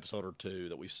first episode or two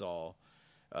that we saw.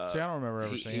 See, I don't remember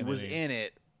ever seeing he was any. in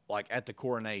it like at the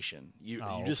coronation. You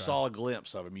just okay. saw a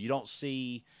glimpse of him. You don't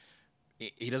see.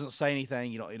 He doesn't say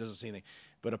anything. He doesn't see anything.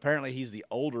 But apparently, he's the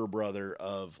older brother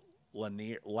of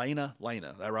Lena,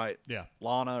 is that right? Yeah.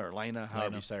 Lana or Lena,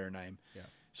 however you say her name. Yeah.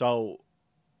 So,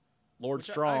 Lord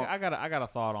Strong. I got a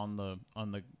thought on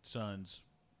the sons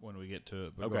when we get to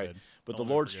it. But go ahead. But Don't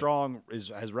the Lord forget. Strong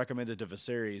has recommended to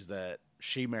Viserys that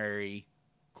she marry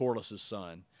Corlys's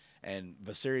son. And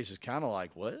Viserys is kind of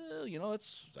like, well,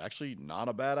 it's actually not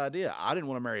a bad idea. I didn't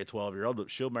want to marry a 12-year-old,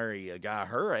 but she'll marry a guy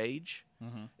her age,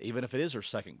 even if it is her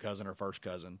second cousin or first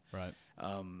cousin. Right.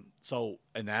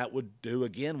 And that would do,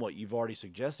 again, what you've already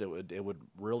suggested. It would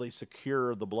really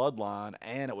secure the bloodline,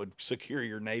 and it would secure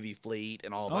your Navy fleet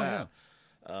and all that.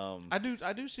 Yeah.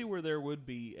 I do see where there would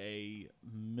be a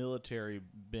military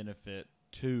benefit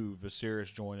to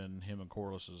Viserys joining him and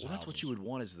Corlys's. Well, that's what you would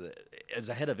want as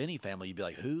a head of any family. You'd be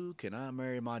like, who can I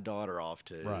marry my daughter off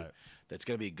to? Right. That's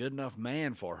going to be a good enough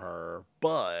man for her,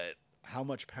 but how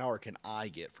much power can I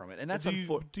get from it? And that's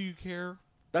do you care?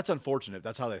 That's unfortunate.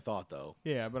 That's how they thought, though.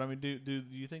 Yeah, but I mean, do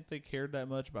you think they cared that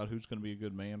much about who's going to be a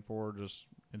good man for her, just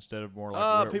instead of more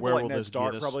like people where like will Ned this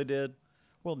Stark get us? probably did.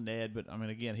 Well, Ned, but I mean,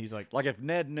 again, he's like if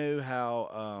Ned knew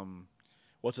how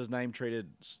what's his name treated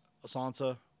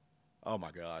Sansa. Oh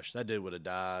my gosh, that dude would have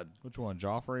died. Which one,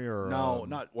 Joffrey or no?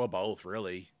 Both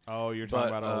really. Oh, you're talking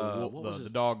about the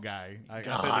dog guy. I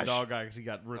said the dog guy because he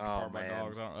got ripped apart by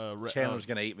dogs. Chandler's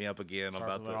gonna eat me up again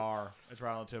about the R. It's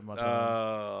right on the tip of my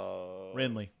tongue.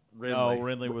 Renly. Renly. Oh,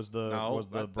 Renly was the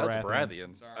That's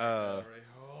Baratheon. Sorry,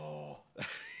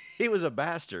 he was a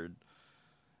bastard.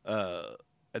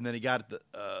 And then he got the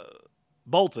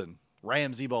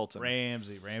Ramsay Bolton.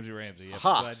 Ramsay. Yeah.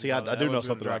 Ha! See, I do know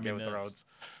something about Game of Thrones.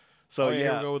 So here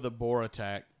yeah, we go with the boar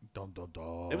attack. Dun, dun,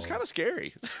 dun. it was kind of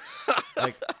scary.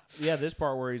 Like, yeah, this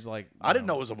part where he's like, I didn't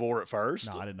know it was a boar at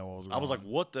first. No, I didn't know what was going I was on. like,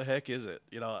 what the heck is it?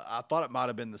 I thought it might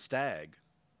have been the stag.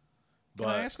 But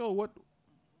Can I ask, what?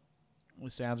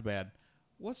 It sounds bad.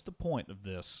 What's the point of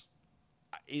this?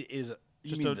 it is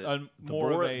Just the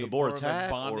more of boar a attack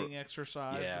bonding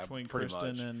exercise between pretty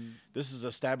Kristen much. and. This is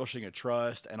establishing a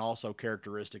trust and also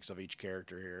characteristics of each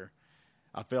character here.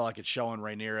 I feel like it's showing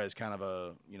Rhaenyra as kind of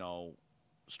a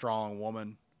strong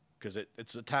woman because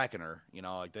it's attacking her.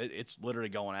 Like it's literally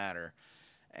going at her,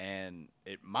 and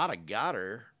it might have got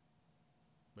her.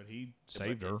 But he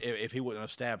saved her. If he wouldn't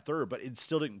have stabbed through, but it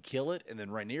still didn't kill it. And then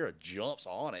Rhaenyra jumps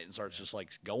on it and starts just like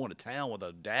going to town with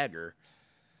a dagger.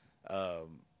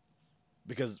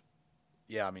 Because,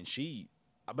 yeah, I mean,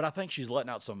 but I think she's letting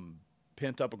out some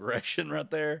pent up aggression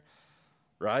right there,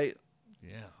 right?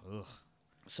 Yeah. Ugh.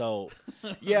 So,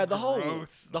 yeah, the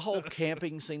whole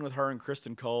camping scene with her and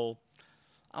Kristen Cole,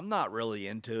 I'm not really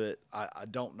into it. I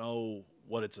don't know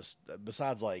what it's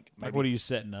besides like maybe, what are you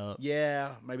setting up?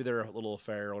 Yeah, maybe they're a little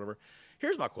affair or whatever.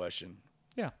 Here's my question.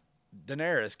 Yeah.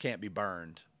 Daenerys can't be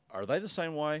burned. Are they the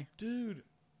same way? Dude.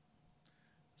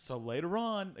 So later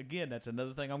on, again, that's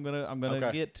another thing I'm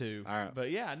gonna get to. All right.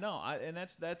 But yeah, no, and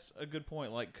that's a good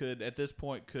point. Like, could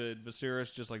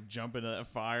Viserys just like jump into that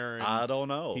fire? And I don't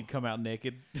know. He'd come out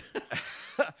naked.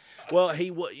 Well,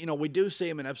 we do see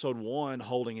him in episode 1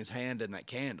 holding his hand in that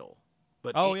candle.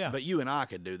 But but you and I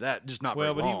could do that, just not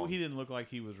very long. He didn't look like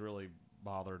he was really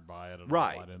bothered by it at all.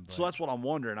 Right. So that's what I'm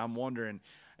wondering. I'm wondering,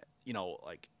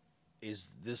 like, is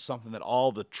this something that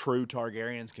all the true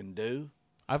Targaryens can do?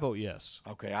 I vote yes.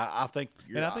 Okay, I think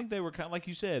I think they were kind of like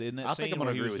you said in that I scene think I'm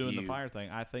where he was agree with doing you. the fire thing.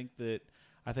 I think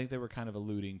they were kind of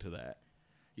alluding to that.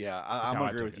 Yeah, I'm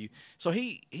gonna agree with you. So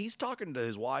he's talking to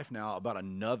his wife now about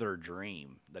another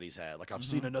dream that he's had. Like, I've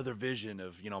seen another vision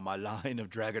of my line of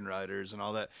dragon riders and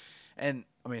all that. And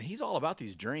I mean, he's all about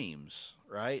these dreams,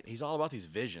 right? He's all about these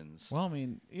visions. Well, I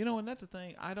mean, and that's the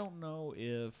thing. I don't know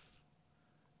if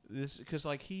this because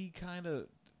like he kind of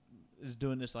is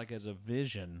doing this like as a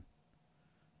vision.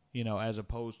 As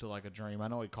opposed to like a dream. I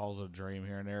know he calls it a dream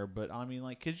here and there, but I mean,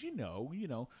 like, because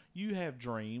you have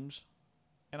dreams,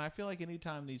 and I feel like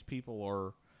anytime these people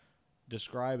are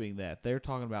describing that, they're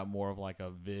talking about more of like a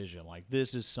vision. Like,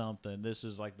 this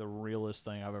is like the realest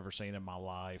thing I've ever seen in my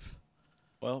life.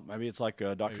 Well, maybe it's like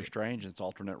Doctor Strange and it's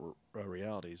alternate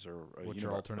realities or what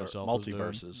your alternate self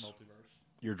multiverses. Is doing.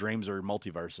 Your dreams are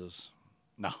multiverses.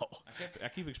 No, I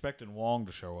keep expecting Wong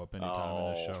to show up anytime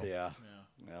in this show. Yeah,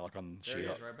 like on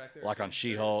She-Hulk. Right back there. Like on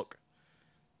She-Hulk.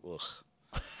 Ugh.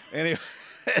 Anyway,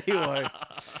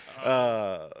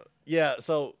 yeah.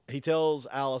 So he tells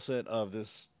Alicent of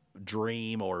this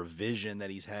dream or vision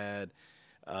that he's had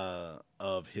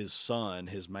of his son,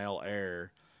 his male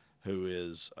heir, who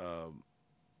is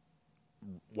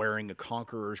wearing a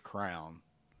conqueror's crown.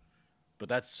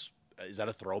 But is that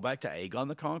a throwback to Aegon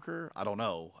the Conqueror? I don't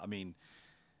know. I mean,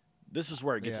 this is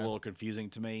where it gets a little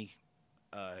confusing to me.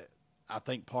 I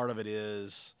think part of it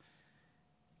is,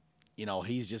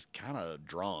 he's just kind of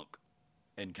drunk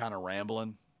and kind of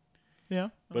rambling. Yeah,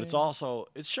 but it's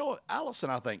showing Alicent,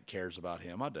 I think, cares about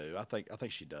him. I do. I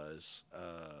think she does.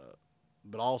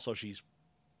 But also she's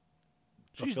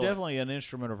definitely an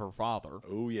instrument of her father.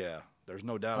 Oh yeah, there's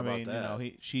no doubt about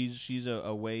that. She's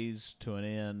a ways to an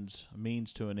end, a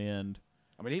means to an end.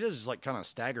 I mean, he just like kind of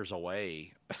staggers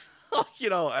away,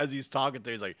 as he's talking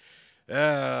to. He's like,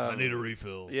 I need a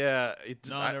refill. Yeah.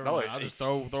 Never mind. I'll just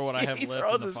throw what I have left in the fire.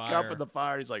 He throws his cup in the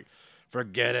fire. He's like,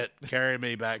 forget it. Carry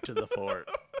me back to the fort.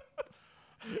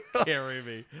 Carry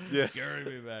me. Yeah. Carry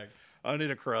me back. I need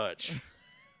a crutch.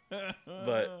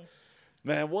 But,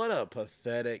 man, what a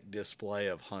pathetic display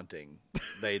of hunting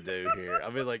they do here. I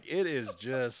mean, like, it is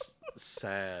just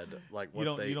sad. Like, you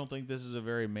don't think this is a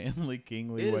very manly,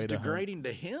 kingly way to hunt? It is degrading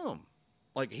to him.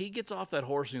 Like, he gets off that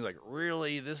horse and he's like,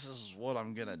 really? This is what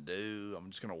I'm going to do? I'm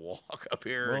just going to walk up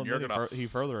here and you're going to... He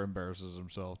further embarrasses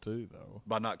himself, too, though.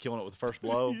 By not killing it with the first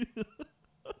blow? Do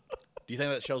you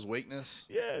think that shows weakness?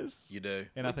 Yes. You do?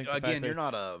 And I think again, you're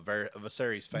not a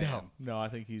Viserys fan. No, I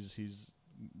think he's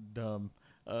dumb.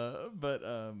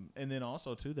 And then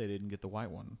also, too, they didn't get the white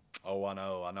one. Oh, I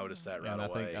know. I noticed that right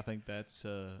away. I think that's...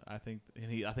 I think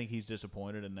he's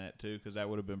disappointed in that, too, because that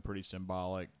would have been pretty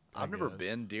symbolic. I've never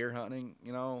been deer hunting,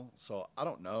 so I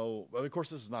don't know. Well, of course,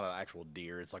 this is not an actual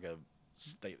deer. It's like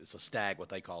it's a stag, what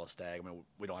they call a stag. I mean,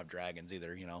 we don't have dragons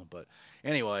either, But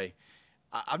anyway,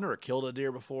 I've never killed a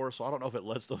deer before, so I don't know if it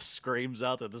lets those screams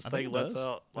out that this thing lets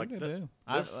out. Like that.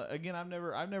 Again, I've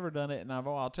never done it, and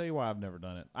I'll tell you why I've never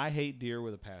done it. I hate deer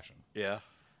with a passion. Yeah.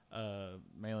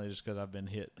 Mainly just because I've been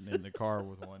hit in the car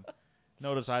with one.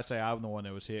 Notice I say I'm the one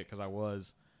that was hit because I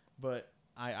was, but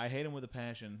I hate him with a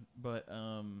passion. But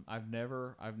I've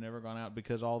never gone out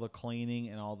because all the cleaning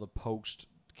and all the post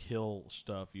kill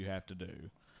stuff you have to do.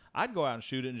 I'd go out and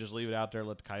shoot it and just leave it out there,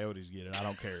 let the coyotes get it. I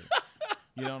don't care.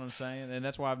 You know what I'm saying? And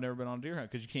that's why I've never been on a deer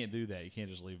hunt because you can't do that. You can't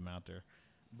just leave them out there.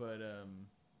 But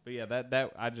yeah,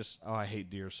 that I hate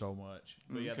deer so much.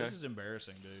 But yeah, this is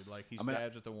embarrassing, dude. Like he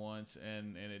stabs it the once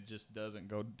and it just doesn't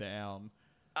go down.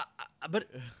 But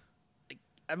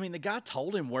I mean, the guy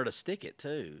told him where to stick it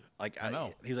too. Like I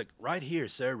know. He's like, right here,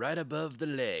 sir, right above the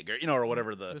leg, or or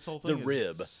whatever this whole thing the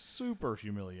rib. Is super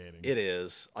humiliating. It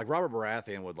is. Like Robert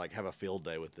Baratheon would like have a field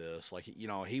day with this. Like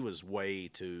he was way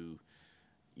too.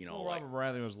 Robert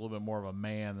Baratheon was a little bit more of a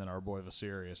man than our boy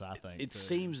Viserys, I think. It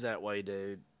seems that way,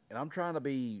 dude. And I'm trying to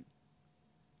be,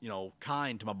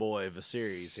 kind to my boy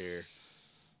Viserys here.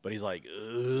 But he's like,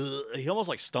 ugh. He almost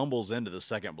like stumbles into the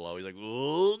second blow. He's like,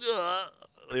 ugh.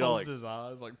 Closes his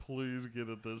eyes, like, please get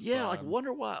it this time. Yeah, like,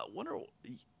 wonder why.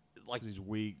 Like, he's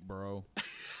weak, bro.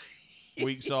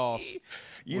 Weak sauce.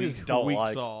 You just don't weak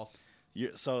like sauce.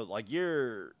 So, like,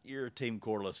 you're Team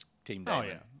Corliss, Team Daemon. Oh,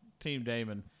 yeah. Team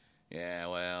Daemon. Yeah,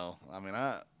 well, I mean,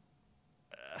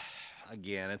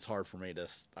 again, it's hard for me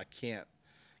I can't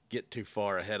get too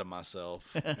far ahead of myself,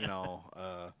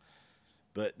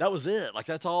 but that was it. Like,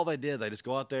 that's all they did. They just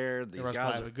go out there. These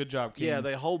guys a good job, King. Yeah,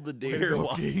 they hold the deer.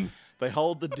 They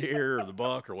hold the deer or the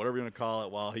buck or whatever you want to call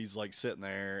it while he's, like, sitting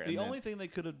there. The only thing they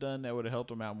could have done that would have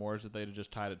helped him out more is if they'd have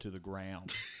just tied it to the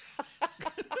ground.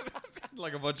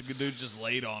 Like a bunch of good dudes just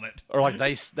laid on it, or like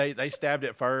they stabbed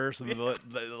it first, and then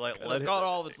they let got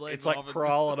all its legs. It's like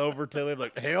crawling over to him,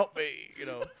 like help me,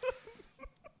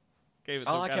 Gave it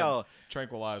some kind of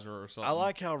tranquilizer or something. I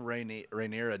like how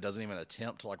Rhaenyra doesn't even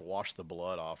attempt to like wash the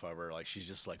blood off of her. Like she's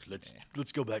just like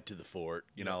let's go back to the fort.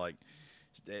 Like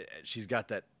she's got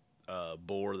that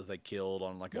boar that they killed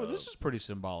on like this is pretty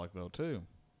symbolic though too.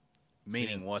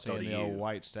 Meaning what though to the you? Old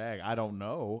white stag. I don't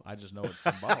know. I just know it's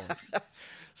symbolic.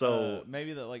 So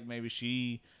maybe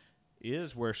she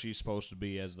is where she's supposed to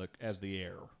be as the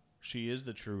heir. She is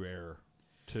the true heir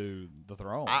to the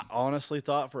throne. I honestly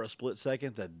thought for a split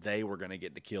second that they were going to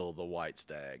get to kill the white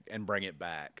stag and bring it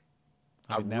back.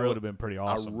 That would have been pretty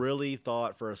awesome. I really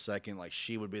thought for a second like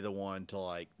she would be the one to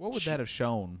like. What would that have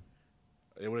shown?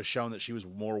 It would have shown that she was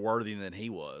more worthy than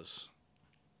he was.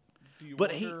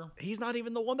 But he's not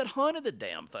even the one that hunted the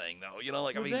damn thing, though. Would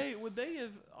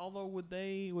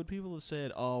people have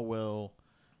said, "Oh well,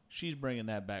 she's bringing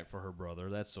that back for her brother.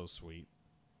 That's so sweet."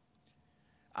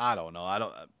 I don't know.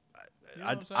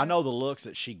 I know the looks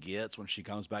that she gets when she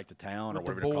comes back to town or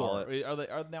whatever to call it. Are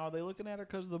they looking at her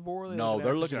because of the boar? No,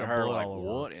 they're looking at her like,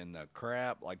 what in the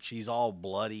crap? Like she's all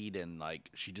bloodied and like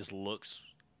she just looks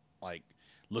like,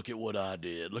 look at what I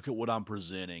did. Look at what I'm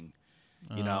presenting.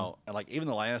 And like even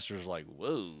the Lannisters are like,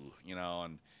 whoa,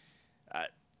 and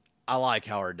I like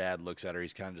how her dad looks at her.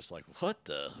 He's kind of just like, what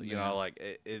the, like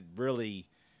it really,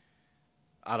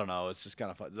 I don't know. It's just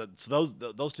kind of fun. So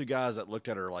those two guys that looked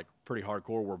at her like pretty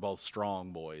hardcore were both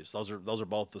strong boys. Those are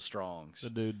both the strongs.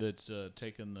 The dude that's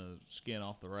taking the skin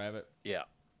off the rabbit. Yeah.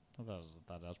 I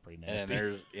thought that was pretty nasty. And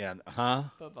there's I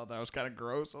thought that was kind of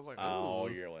gross. I was like, oh,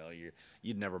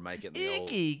 you'd never make it in the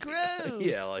icky, gross.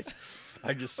 Yeah, like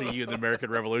I just see you in the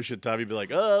American Revolution time. You'd be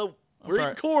like, oh, we're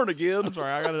eating corn again. I'm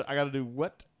sorry, I gotta do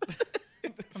what? I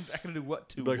gotta do what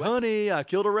to? Like, what? honey, I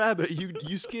killed a rabbit.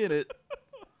 You skin it.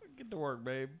 Get to work,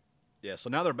 babe. Yeah. So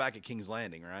now they're back at King's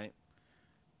Landing, right?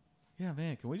 Yeah,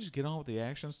 man. Can we just get on with the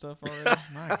action stuff already?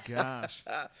 My gosh.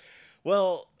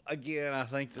 Well, again, I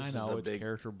think this is a big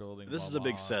character building. This is a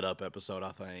big setup episode,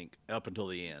 I think, up until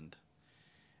the end.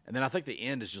 And then I think the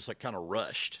end is just like kind of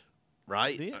rushed,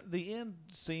 right? The end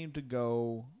seemed to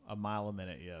go a mile a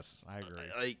minute, yes. I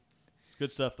agree. It's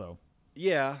good stuff, though.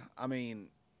 Yeah, I mean,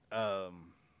 yeah,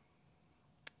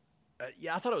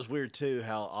 I thought it was weird, too,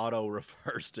 how Otto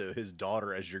refers to his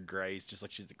daughter as your grace, just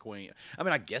like she's the queen. I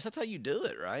mean, I guess that's how you do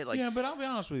it, right? Like, yeah, but I'll be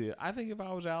honest with you. I think if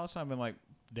I was Alice, I'd been like,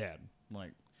 Dad,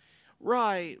 like...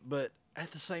 Right, but at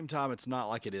the same time, it's not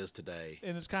like it is today.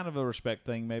 And it's kind of a respect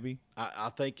thing, maybe. I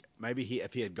think maybe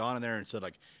if he had gone in there and said,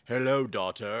 like, hello,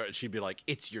 daughter, and she'd be like,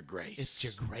 it's your grace. It's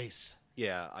your grace.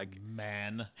 Yeah.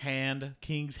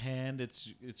 King's hand,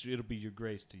 it'll be your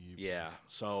grace to you. Yeah,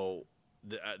 so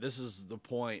this is the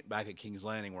point back at King's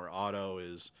Landing where Otto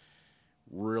is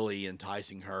really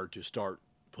enticing her to start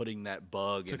putting that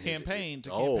bug in his... campaign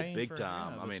big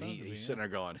time. I mean, he's sitting there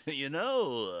going,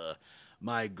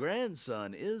 my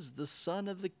grandson is the son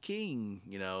of the king,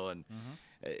 and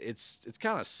it's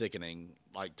kind of sickening,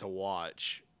 like to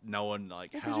watch, knowing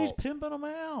like because he's pimping them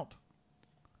out.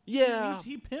 Yeah.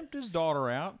 He pimped his daughter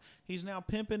out. He's now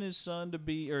pimping his son to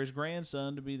be, or his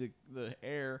grandson to be the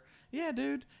heir. Yeah,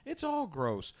 dude, it's all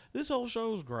gross. This whole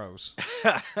show's gross.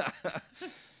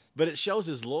 But it shows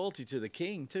his loyalty to the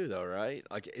king too, though, right?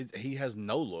 Like he has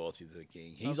no loyalty to the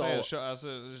king. He's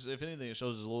if anything, it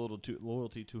shows his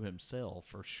loyalty to himself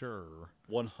for sure.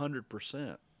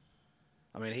 100%.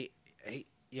 I mean, he's.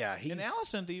 And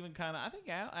Allison even kind of, I think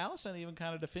Allison even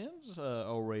kind of defends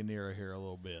old Rhaenyra here a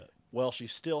little bit. Well,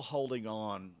 she's still holding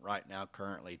on right now,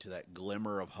 currently, to that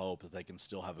glimmer of hope that they can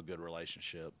still have a good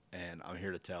relationship. And I'm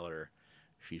here to tell her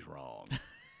she's wrong.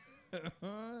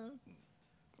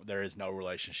 There is no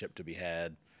relationship to be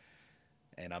had,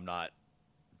 and I'm not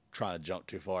trying to jump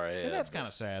too far ahead. And that's kind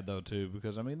of sad though too,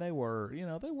 because I mean they were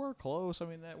close. I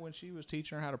mean that when she was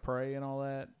teaching her how to pray and all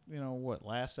that,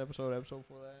 last episode before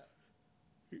that.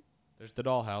 There's the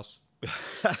dollhouse.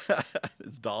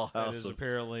 It's dollhouse. That is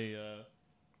apparently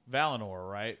Valinor,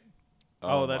 right?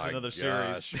 Oh, that's another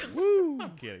series. Woo!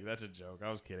 I'm kidding. That's a joke. I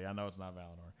was kidding. I know it's not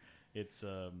Valinor. It's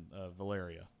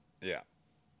Valeria. Yeah.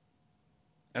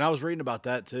 And I was reading about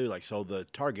that too. Like, so the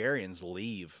Targaryens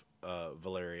leave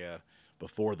Valeria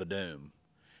before the Doom,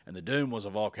 and the Doom was a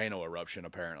volcano eruption.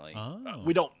 Apparently, Oh.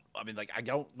 we don't. I mean, like, I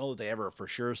don't know that they ever for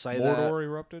sure say Mordor that.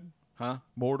 erupted? Huh?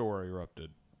 Mordor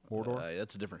erupted. Mordor?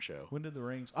 That's a different show. When did the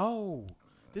rings? Oh,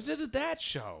 this isn't that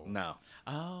show. No.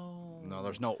 Oh. No,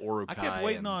 there's no Uruk-hai. I kept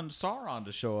waiting on Sauron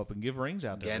to show up and give rings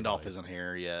out to Gandalf everybody. isn't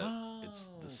here yet. Oh, It's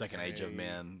the second age of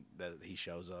men that he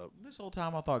shows up. This whole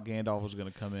time I thought Gandalf was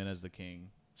going to come in as the king.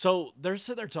 So they're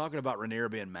talking about Rhaenyra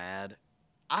being mad.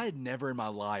 I had never in my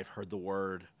life heard the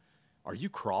word, "Are you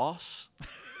cross?"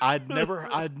 I'd never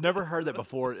heard that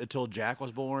before until Jack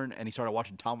was born and he started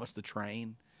watching Thomas the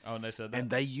Train. Oh, and they said that? And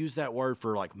they use that word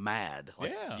for like mad.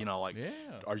 Like, Yeah.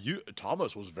 are you,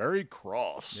 Thomas was very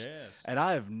cross. Yes. And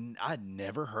I'd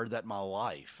never heard that in my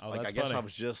life. Oh, like, that's I guess funny. I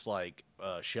was just like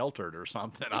sheltered or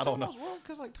something. It's I don't know. Well,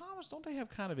 because like Thomas, don't they have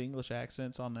kind of English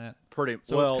accents on that? Pretty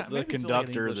So well. it's the maybe it's like an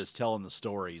conductor English- that's telling the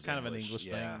stories. It's kind of an English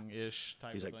yeah. thing-ish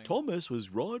type He's of like, thing. Thomas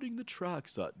was riding the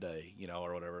tracks that day,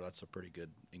 or whatever. That's a pretty good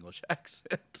English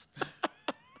accent.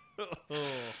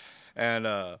 And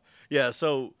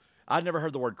so I'd never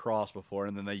heard the word cross before,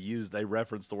 and then they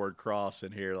reference the word cross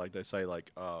in here, like they say,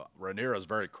 like Rhaenyra's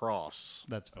very cross.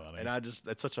 That's funny. And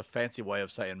it's such a fancy way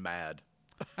of saying mad.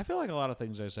 I feel like a lot of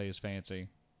things they say is fancy.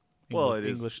 Well, it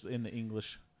is. English in the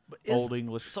English, But old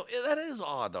English. So that is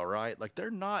odd, though, right? Like, they're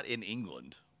not in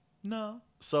England. No.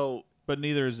 So, But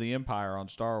neither is the Empire on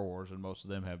Star Wars, and most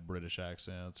of them have British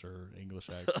accents or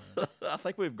English accents. I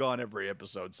think we've gone every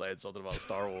episode saying something about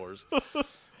Star Wars.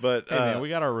 But Hey, man, we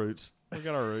got our roots.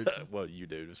 well, you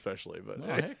do especially, but Oh,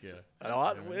 heck yeah.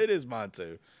 it is mine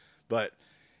too. But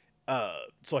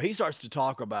so he starts to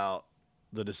talk about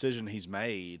the decision he's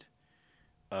made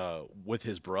with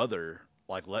his brother,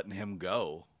 like letting him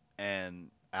go,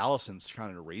 and Allison's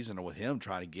trying to reason with him,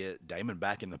 trying to get Daemon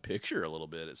back in the picture a little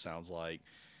bit. It sounds like,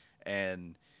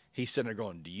 and he's sitting there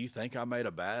going, "Do you think I made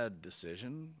a bad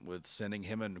decision with sending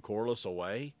him and Corlys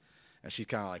away?" And she's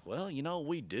kind of like, "Well,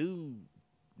 we do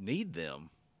need them."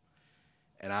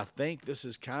 And I think this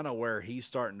is kind of where he's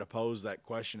starting to pose that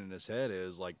question in his head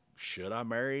is like, should I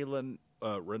marry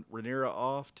Rhaenyra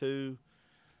off to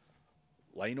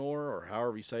Laenor, or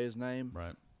however you say his name?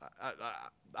 Right.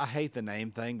 I hate the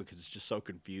name thing because it's just so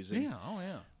confusing. Yeah. Oh,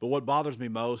 yeah. But what bothers me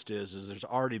most is there's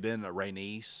already been a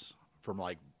Rhaenys from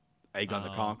like Aegon the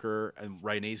Conqueror, and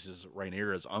Rhaenys is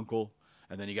Rhaenyra's uncle,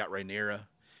 and then you got Rhaenyra,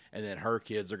 and then her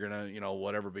kids are gonna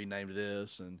whatever be named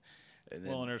this, and then,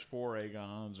 And there's 4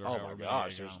 Aegons. Or oh my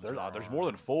gosh, there's more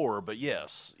than 4, but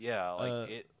yes, yeah,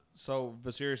 like So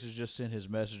Viserys has just sent his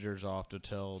messengers off to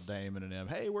tell Daemon and them,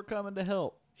 "Hey, we're coming to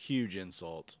help." huge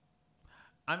insult.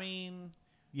 I mean,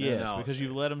 yes, No. because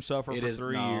you've let him suffer for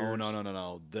 3 years.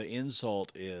 No. The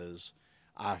insult is,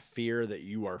 I fear that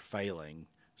you are failing,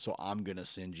 so I'm gonna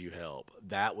send you help.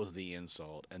 That was the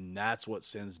insult, and that's what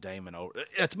sends Daemon over.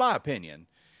 It's my opinion.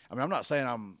 I mean, I'm not saying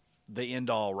I'm the end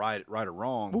all right or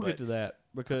wrong. We'll but get to that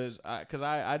because I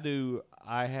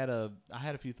had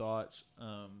a few thoughts.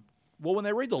 Well, when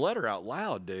they read the letter out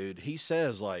loud, dude, he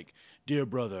says, like, "Dear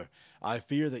brother, I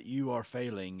fear that you are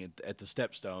failing at the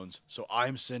Stepstones, so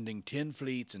I'm sending 10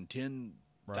 fleets and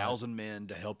 10,000 men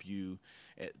to help you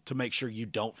to make sure you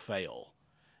don't fail."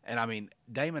 And, I mean,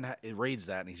 Daemon reads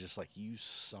that, and he's just like, "You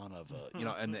son of a..."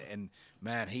 and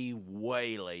man, he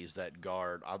waylays that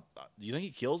guard. Do you think he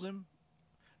kills him?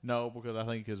 No, because I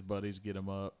think his buddies get him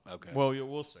up. Okay. Well,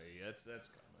 we'll see. That's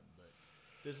coming, but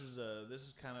this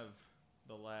is kind of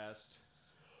the last.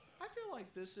 I feel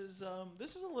like this is a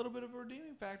little bit of a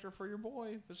redeeming factor for your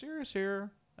boy Viserys here.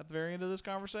 at the very end of this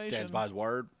conversation. Stands by his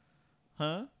word.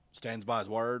 Huh? Stands by his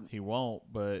word. He won't,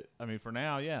 but I mean, for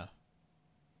now, yeah.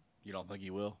 You don't think he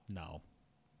will? No.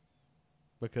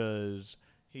 Because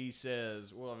he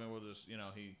says, well, I mean, we'll just,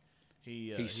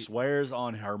 he swears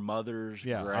on her mother's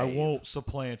grave. I won't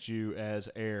supplant you as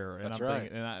heir. And That's I'm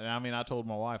right. thinking, I told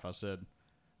my wife, I said,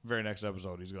 very next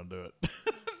episode, he's going to do it.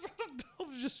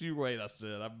 Just you wait, I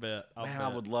said. I bet.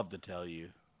 I would love to tell you.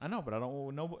 I know, but I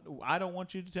don't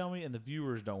want you to tell me, and the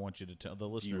viewers don't want you to tell. The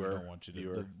listeners don't want you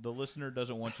to. The listener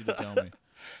doesn't want you to tell me.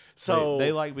 So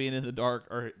they like being in the dark,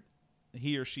 or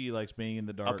he or she likes being in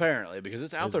the dark. Apparently, because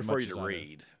it's out there for you to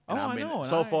read. And I know.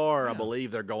 So far, I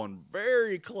believe they're going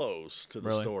very close to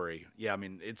the story. Yeah, I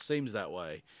mean, it seems that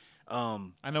way.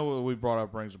 I know we brought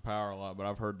up Rings of Power a lot, but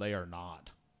I've heard they are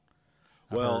not.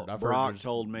 Brock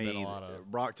told me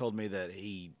that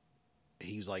he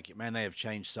was like, man, they have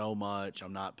changed so much.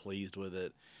 I'm not pleased with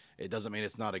it. It doesn't mean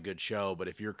it's not a good show, but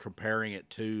if you're comparing it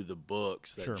to the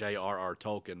books that J.R.R.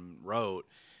 Tolkien wrote,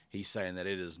 he's saying that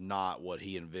it is not what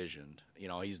he envisioned.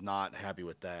 He's not happy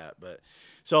with that. But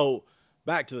so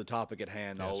back to the topic at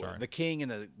hand. The king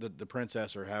and the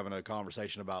princess are having a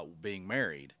conversation about being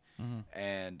married,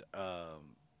 and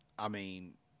I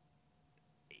mean,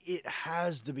 it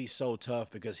has to be so tough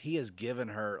because he has given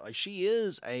her, like, she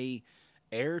is a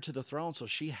heir to the throne, so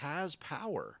she has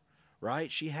power,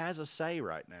 right? She has a say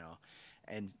right now.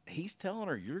 And he's telling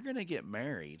her, you're going to get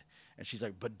married. And she's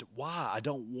like, but why? I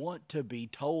don't want to be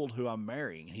told who I'm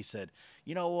marrying. And he said,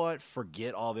 you know what?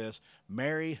 Forget all this.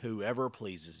 Marry whoever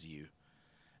pleases you.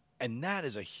 And that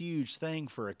is a huge thing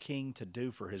for a king to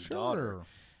do for his daughter,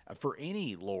 for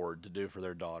any lord to do for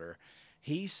their daughter.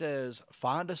 He says,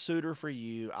 find a suitor for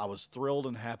you. I was thrilled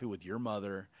and happy with your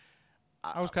mother.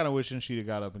 I was kind of wishing she'd have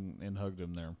got up and hugged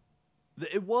him there.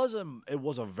 It was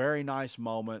a very nice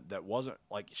moment that wasn't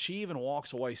like, she even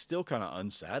walks away still kind of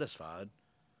unsatisfied.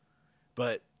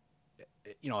 But,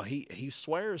 he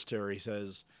swears to her. He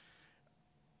says,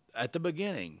 at the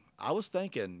beginning, I was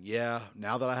thinking, yeah,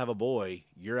 now that I have a boy,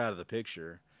 you're out of the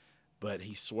picture. But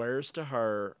he swears to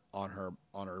her on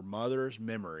her mother's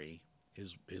memory,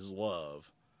 his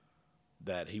love,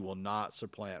 that he will not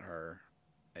supplant her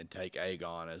and take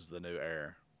Aegon as the new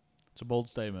heir. It's a bold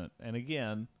statement. And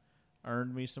again,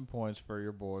 earned me some points for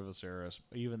your boy Viserys,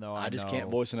 even though I just can't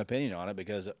voice an opinion on it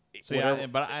because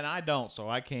I don't, so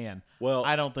I can. Well,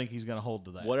 I don't think he's going to hold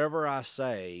to that. Whatever I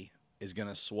say is going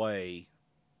to sway.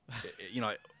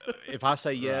 If I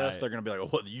say yes, they're going to be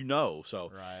like, "Well,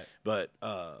 so." Right. But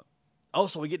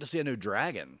so we get to see a new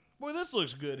dragon. Boy, this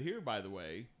looks good here, by the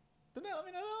way.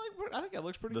 I think that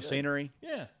looks pretty good. The scenery?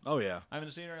 Yeah. Oh, yeah. I mean,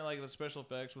 the scenery, like the special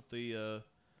effects with the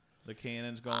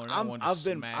cannons going. I've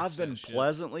been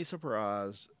pleasantly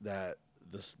surprised that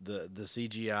the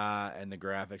CGI and the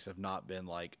graphics have not been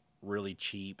like really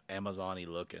cheap Amazon-y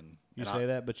looking. You say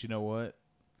that, but you know what?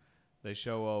 They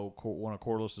show one of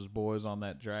Corlys's boys on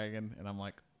that dragon, and I'm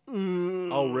like,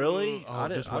 oh, really? Oh, I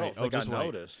don't think I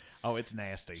noticed. Oh, it's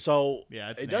nasty. So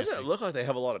yeah, it doesn't look like they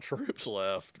have a lot of troops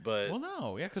left. But well,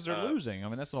 no, yeah, because they're losing. I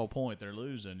mean, that's the whole point. They're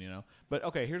losing, But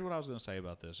okay, here's what I was going to say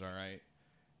about this. All right,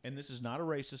 and this is not a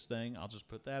racist thing. I'll just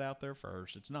put that out there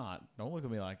first. It's not. Don't look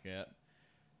at me like that.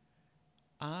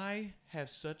 I have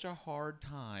such a hard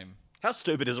time. How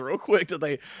stupid is it, real quick, that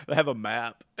they have a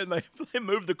map and they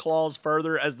move the claws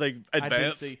further as they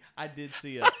advance? I did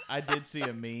see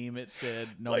a meme. It said,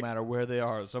 no matter where they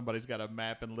are, somebody's got a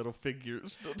map and little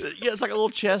figures. Yeah, it's like a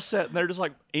little chess set, and they're just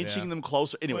like inching them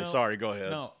closer. Anyway, sorry, go ahead.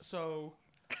 No, so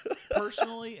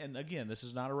personally, and again, this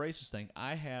is not a racist thing,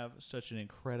 I have such an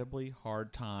incredibly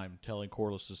hard time telling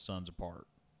Corlys's sons apart.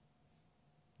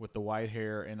 With the white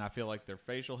hair, and I feel like their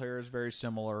facial hair is very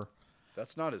similar.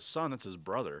 That's not his son, that's his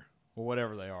brother. Or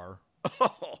whatever they are.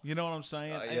 You know what I'm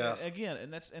saying? Yeah.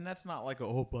 And that's not like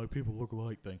a black people look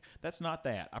alike thing. That's not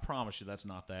that. I promise you that's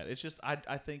not that. It's just I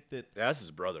think that that's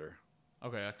his brother.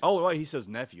 Okay. Oh wait, he says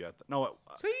nephew.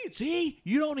 See,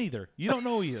 you don't either. You don't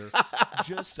know either.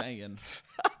 Just saying.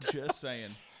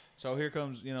 So here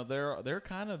comes, they're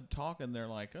kind of talking. They're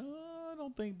like, I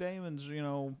don't think Daemon's,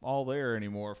 all there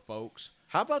anymore, folks.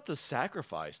 How about the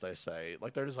sacrifice, they say?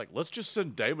 Like, they're just like, let's just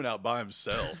send Daemon out by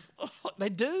himself. They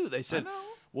do. They said,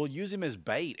 we'll use him as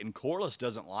bait, and Corlys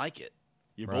doesn't like it.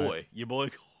 Your boy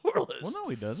Corlys. Well, no,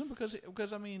 he doesn't,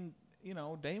 because I mean,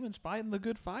 Daemon's fighting the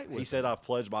good fight with him. He said, I've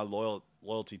pledged my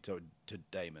loyalty to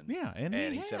Daemon. Yeah, and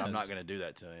he said, I'm not going to do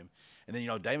that to him. And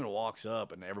then, Daemon walks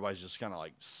up, and everybody's just kind of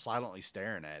like silently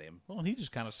staring at him. Well, and he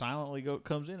just kind of silently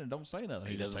comes in and don't say nothing.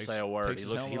 He doesn't say a word. He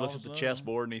looks at the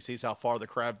chessboard, and he sees how far the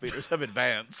crab feeders have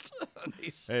advanced.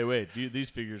 Hey, wait, these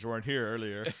figures weren't here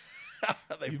earlier.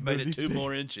 They've made it 2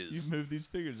 more inches. You've moved these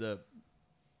figures up.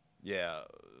 Yeah.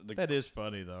 That is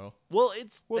funny though. Well,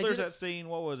 there's that scene.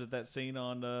 What was it? That scene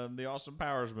on the Austin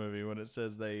Powers movie when it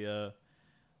says they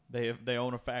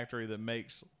own a factory that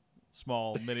makes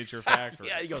small miniature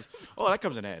factories. Yeah, he goes, "Oh, that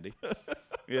comes in handy."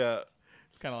 Yeah,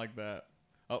 it's kind of like that.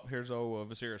 Oh, here's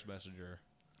Viserys messenger.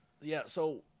 Yeah,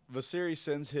 so Viserys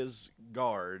sends his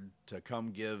guard to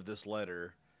come give this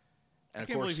letter, and I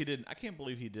can't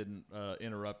believe he didn't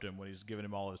interrupt him when he's giving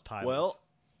him all his titles. Well,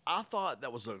 I thought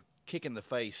that was a kick in the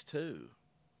face too.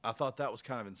 I thought that was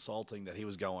kind of insulting that he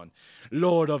was going,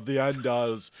 Lord of the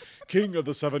Andals, King of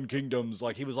the Seven Kingdoms.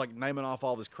 Like, he was, like, naming off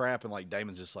all this crap, and, like,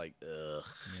 Daemon's just like, ugh.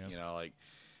 Yeah. You know, like,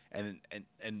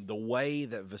 and the way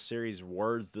that Viserys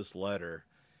words this letter,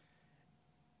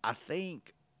 I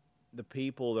think the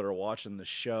people that are watching the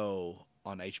show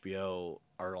on HBO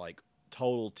are, like,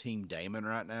 total Team Daemon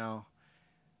right now.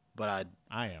 But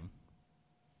I am.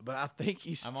 But I think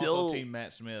I'm also Team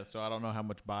Matt Smith, so I don't know how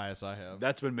much bias I have.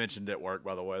 That's been mentioned at work,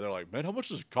 by the way. They're like, man, how much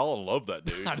does Collin love that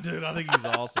dude? Dude, I think he's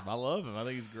awesome. I love him. I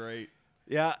think he's great.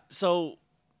 Yeah, so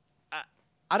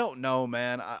I don't know,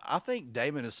 man. I think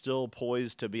Daemon is still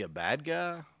poised to be a bad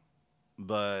guy,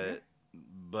 but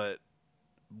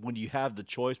when you have the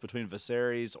choice between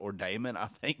Viserys or Daemon, I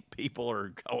think people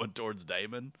are going towards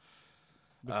Daemon.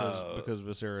 Because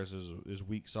Viserys is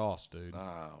weak sauce, dude.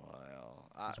 Oh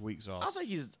well, it's weak sauce. I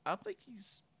think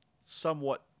he's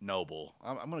somewhat noble.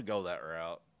 I'm gonna go that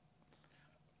route.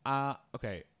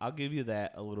 Okay, I'll give you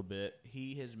that a little bit.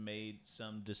 He has made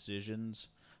some decisions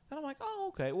that I'm like, oh,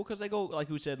 okay. Well, because they go, like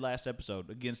we said last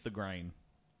episode, against the grain.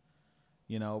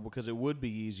 You know, because it would be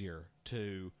easier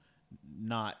to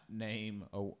not name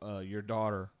your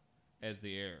daughter as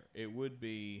the heir. It would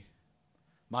be.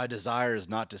 My desire is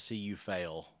not to see you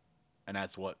fail, and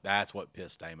that's what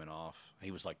pissed Daemon off.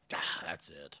 He was like, that's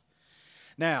it.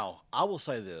 Now, I will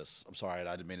say this. I'm sorry,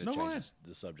 I didn't mean to change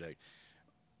the subject.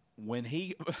 When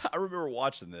I remember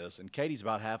watching this, and Katie's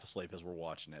about half asleep as we're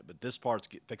watching it, but this part's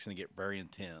fixing to get very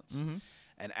intense. Mm-hmm.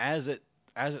 And as it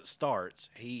starts,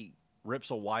 he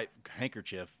rips a white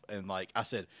handkerchief, and like I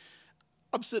said,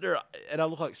 I'm sitting there, and I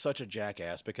look like such a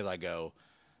jackass because I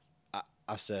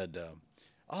said,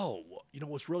 oh, you know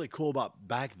what's really cool about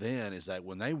back then is that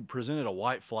when they presented a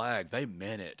white flag, they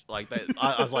meant it. Like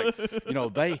I was like, you know,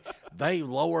 they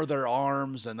lower their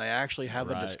arms and they actually have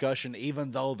a discussion,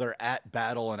 even though they're at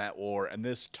battle and at war. And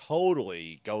this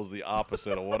totally goes the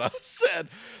opposite of what I said.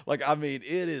 Like, I mean,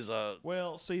 it is a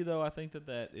well. See, though, I think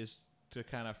that is to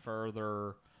kind of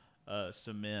further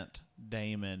cement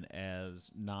Daemon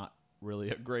as not really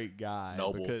a great guy,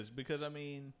 noble. Because I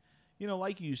mean. You know,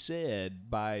 like you said,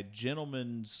 by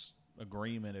gentleman's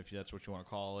agreement, if that's what you want to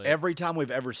call it. Every time we've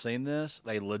ever seen this,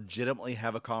 they legitimately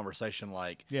have a conversation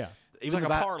like... Yeah. It's like a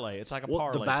parlay. It's like a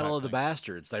parlay. The Battle of the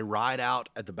Bastards. They ride out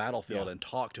at the battlefield and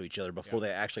talk to each other before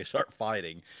they actually start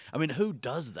fighting. I mean, who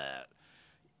does that?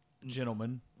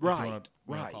 Gentlemen. Right.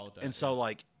 And so,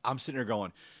 like, I'm sitting here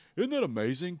going... Isn't that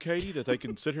amazing, Katie, that they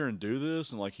can sit here and do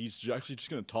this? And, like, he's actually just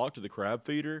going to talk to the crab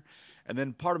feeder? And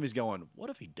then part of me's going,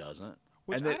 what if he doesn't?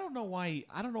 Which I don't know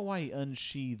why he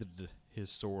unsheathed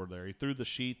his sword there. He threw the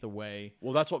sheath away.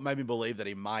 Well, that's what made me believe that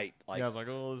he might. Like, yeah, I was like,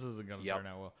 oh, this isn't going to turn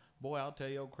out well. Boy, I'll tell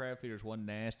you, old crab feeder's one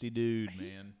nasty dude,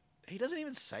 man. He doesn't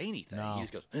even say anything. No. He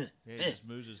just goes, he just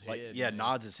moves his head.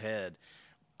 Nods his head.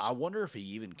 I wonder if he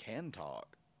even can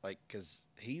talk. Like, because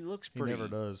he looks pretty. He never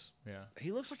does. Yeah.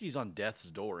 He looks like he's on death's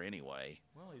door anyway.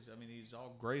 Well, he's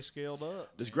all grayscaled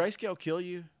up. Does grayscale kill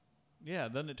you? Yeah,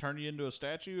 doesn't it turn you into a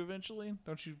statue eventually?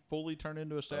 Don't you fully turn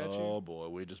into a statue? Oh boy,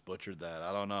 we just butchered that.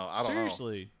 I don't know.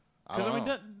 Seriously,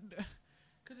 because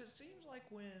because it seems like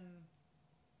when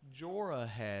Jorah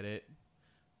had it,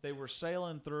 they were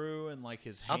sailing through and like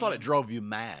his hand, I thought it drove you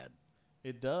mad.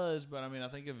 It does, but I mean, I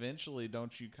think eventually,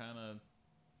 don't you kind of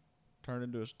turn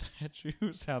into a statue?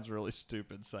 It sounds really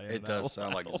stupid saying that. It does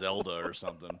sound like Zelda or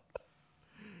something.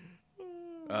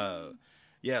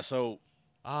 Yeah. So.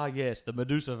 Ah, yes, the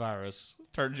Medusa virus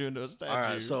turns you into a statue. All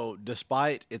right, so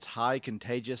despite its high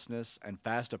contagiousness and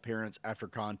fast appearance after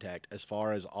contact, as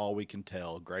far as all we can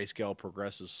tell, grayscale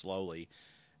progresses slowly.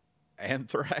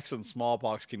 Anthrax and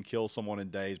smallpox can kill someone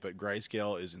in days, but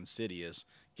grayscale is insidious,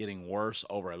 getting worse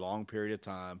over a long period of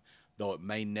time, though it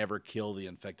may never kill the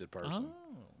infected person.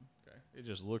 Oh, okay. It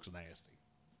just looks nasty.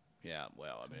 Yeah,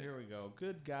 well, I mean... Here we go.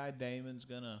 Good guy Daemon's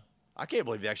gonna... I can't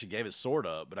believe he actually gave his sword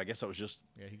up, but I guess that was just...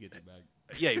 Yeah, he gets it back.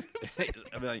 Yeah,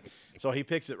 I mean, so he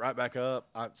picks it right back up.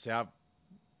 I've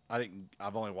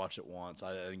only watched it once.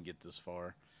 I didn't get this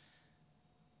far.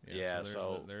 Yeah,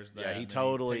 so there's that. Yeah, he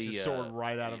totally takes his sword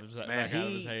right out of his out of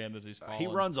his hand as he's falling. He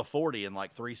runs a 40 in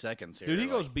like 3 seconds here. Dude, he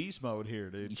goes beast mode here,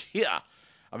 dude. Yeah,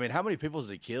 I mean, how many people does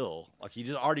he kill? Like, he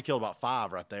just already killed about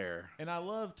 5 right there. And I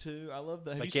love the. Have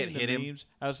They you can't seen the hit him? memes?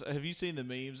 Have you seen the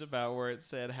memes about where it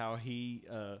said how he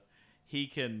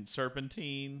can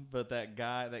serpentine, but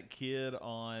that kid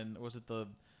on was it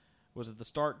the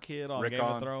Stark kid on Game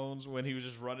of Thrones when he was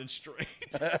just running straight?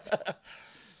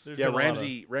 Yeah,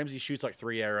 Ramsey shoots like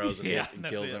 3 arrows and, and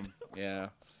kills him. Yeah.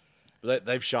 But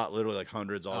they've shot literally like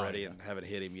hundreds already and haven't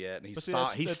hit him yet. And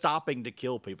he's stopping to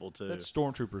kill people too. That's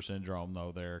Stormtrooper syndrome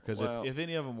though there. Because if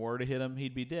any of them were to hit him,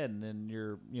 he'd be dead. And then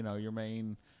your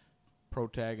main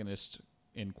protagonist,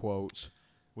 in quotes,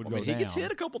 would go down. He gets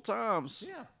hit a couple times.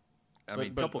 Yeah. I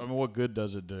mean, what good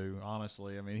does it do,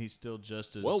 honestly? I mean, he's still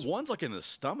just as... Well, one's like in the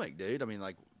stomach, dude. I mean,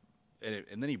 like...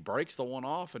 And then he breaks the one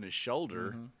off in his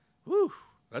shoulder. Mm-hmm. Whew.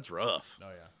 That's rough. Oh,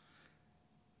 yeah.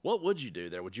 What would you do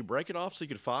there? Would you break it off so you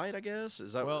could fight, I guess?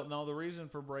 Is that no, the reason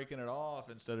for breaking it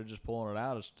off instead of just pulling it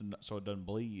out is so it doesn't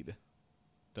bleed.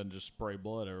 Doesn't just spray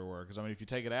blood everywhere. Because, I mean, if you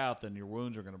take it out, then your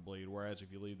wounds are going to bleed. Whereas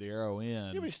if you leave the arrow in...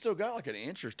 Yeah, but he's still got like an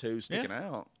inch or 2 sticking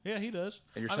out. Yeah, he does.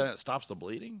 And you're saying it stops the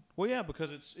bleeding? Well, yeah, because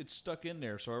it's stuck in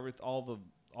there. So all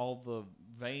the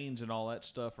veins and all that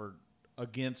stuff are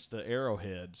against the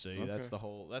arrowhead. See, okay.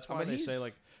 That's why they say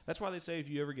that's why they say if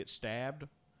you ever get stabbed,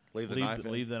 leave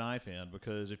the knife in,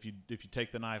 because if you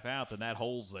take the knife out, then that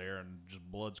hole's there and just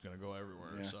blood's going to go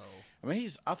everywhere. Yeah. So I mean,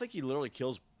 I think he literally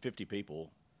kills 50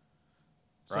 people.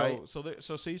 Right. So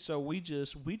we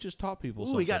just taught people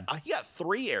something. He got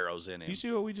 3 arrows in him. You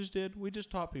see what we just did? We just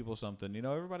taught people something. You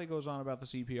know, everybody goes on about the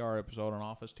CPR episode on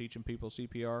Office, teaching people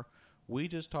CPR. We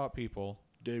just taught people.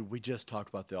 Dude, we just talked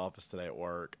about The Office today at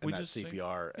work and that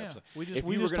CPR episode.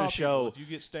 If you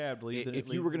get stabbed,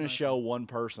 if you were going to show one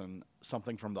person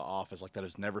something from The Office like that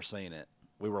who's never seen it,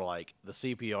 we were like, the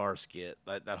CPR skit,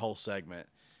 that whole segment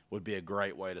would be a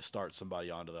great way to start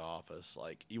somebody onto The Office.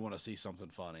 Like, you want to see something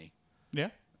funny. Yeah,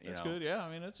 that's good. Yeah, I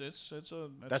mean,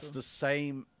 that's the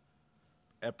same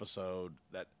episode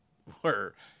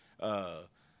where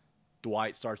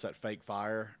Dwight starts that fake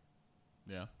fire.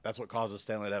 Yeah, that's what causes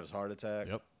Stanley to have his heart attack.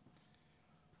 Yep.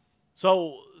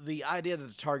 So the idea that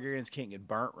the Targaryens can't get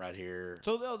burnt right here.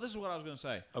 So this is what I was going to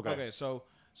say. Okay. So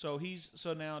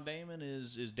now Daemon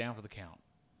is down for the count.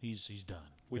 He's done.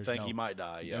 We think he might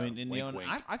die. Yeah. I mean, wink, wink.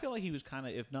 I feel like he was kind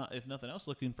of, if nothing else,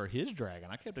 looking for his dragon.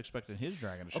 I kept expecting his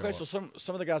dragon to show up. Okay, so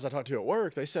some of the guys I talked to at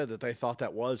work, they said that they thought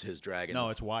that was his dragon. No,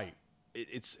 it's white.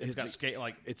 It's got scale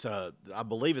like it's I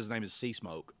believe his name is Sea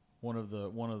Smoke. One of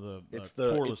the it's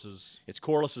Corlys's. It's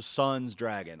Corlys's son's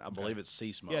dragon. I believe it's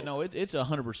Sea Smoke. Yeah, no, it's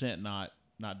 100%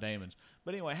 not Daemon's.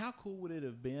 But anyway, how cool would it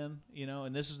have been? You know,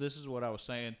 and this is what I was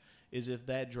saying, is if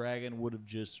that dragon would have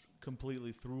just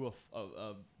completely threw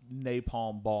a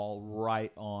napalm ball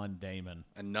right on Daemon.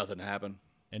 And nothing happened.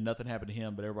 And nothing happened to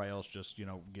him, but everybody else just,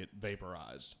 get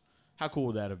vaporized. How cool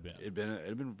would that have been? It'd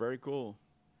been very cool.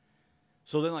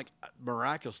 So then, like,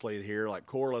 miraculously here, like,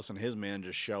 Corlys and his men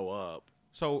just show up.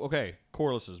 So, okay,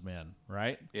 Corlys's men,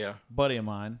 right? Yeah. Buddy of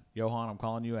mine, Johan, I'm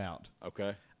calling you out.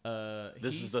 Okay.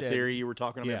 This is the theory you were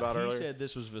talking to me about earlier? He said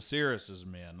this was Viserys'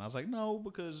 men. I was like, no,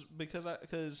 because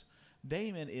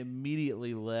Daemon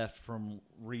immediately left from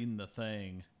reading the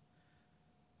thing.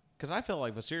 Because I felt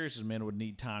like Viserys' men would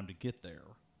need time to get there.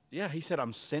 Yeah, he said,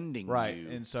 I'm sending you. Right,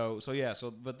 and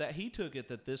but that he took it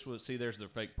that this was, there's the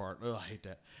fake part. Oh, I hate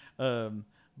that.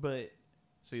 But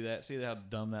see how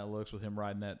dumb that looks with him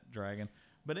riding that dragon.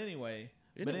 But anyway.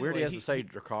 Isn't it weird he has to say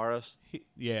Dracarys?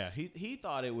 He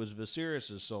thought it was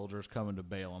Viserys' soldiers coming to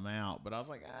bail him out. But I was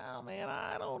like, oh, man,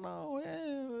 I don't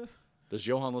know. Does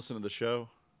Johan listen to the show?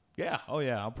 Yeah. Oh,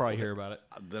 yeah. I'll probably hear about it.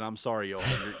 Then I'm sorry,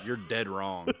 Johan. You're dead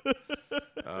wrong.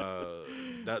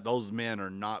 Those men are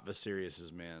not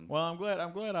Viserys' men. Well, I'm glad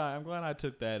I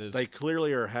took that as they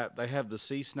clearly are. They have the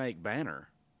sea snake banner.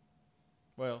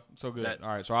 Well, so good. All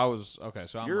right, so I was okay.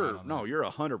 So you're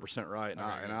 100% right, and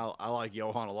I like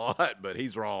Johan a lot, but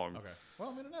he's wrong. Okay. Well,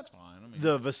 I mean, that's fine. I mean,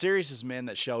 the Viserys' men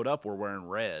that showed up were wearing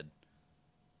red,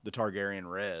 the Targaryen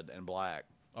red and black.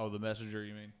 Oh, the messenger,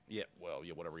 you mean? Yeah. Well,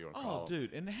 yeah, whatever you want to call it. Oh,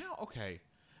 dude, and how? Okay,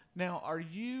 now are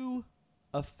you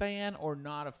a fan or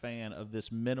not a fan of this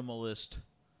minimalist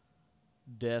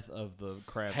death of the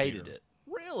crab? Hated it.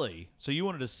 Really? So you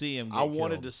wanted to see him? I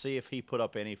wanted to see if he put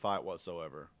up any fight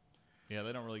whatsoever. Yeah,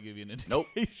 they don't really give you an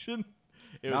indication. Nope.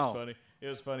 It was funny. It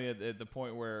was funny at the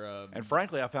point where... and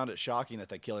frankly, I found it shocking that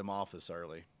they kill him off this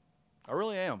early. I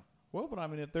really am. Well, but I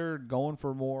mean, if they're going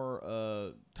for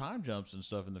more time jumps and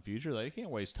stuff in the future, they can't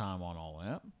waste time on all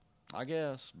that. I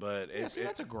guess, but...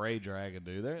 that's a gray dragon,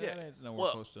 dude. That ain't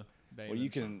nowhere close to Daemon. Well, you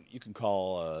can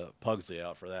call Pugsley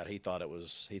out for that. He thought it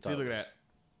was... Look at that.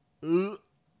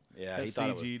 Yeah, that's he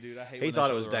thought CG, dude. I hate he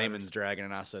thought it was Daemon's dragon,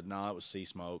 and I said, no, it was Sea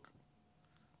Smoke.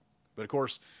 But of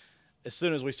course, as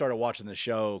soon as we started watching the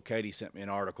show, Katie sent me an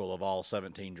article of all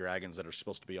 17 dragons that are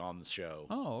supposed to be on the show.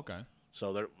 Oh, okay.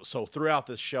 So throughout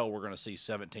this show, we're going to see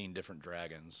 17 different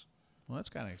dragons. Well, that's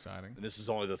kind of exciting. And this is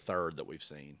only the third that we've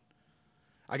seen.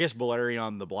 I guess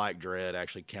Balerion the Black Dread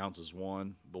actually counts as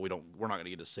one, but we're not going to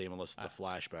get to see him unless it's a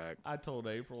flashback. I told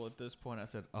April at this point, I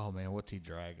said, "Oh man, what's he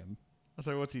dragging?" I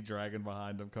said, "What's he dragging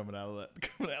behind him coming out of that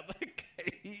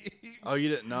cave?" Oh, you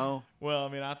didn't know? Well, I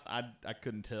mean, I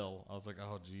couldn't tell. I was like,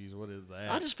 "Oh, geez, what is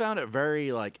that?" I just found it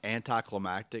very like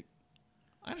anticlimactic.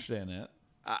 I understand that.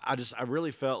 I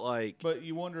really felt like. But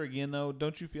you wonder again, though,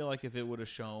 don't you feel like if it would have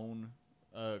shown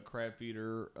Crab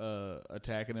Feeder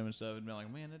attacking him and stuff, and been like,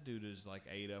 man, that dude is like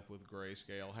ate up with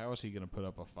Grayscale. How is he going to put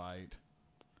up a fight?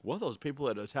 Well, those people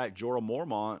that attacked Jorah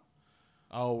Mormont.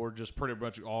 Oh, we're just pretty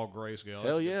much all Grayscale.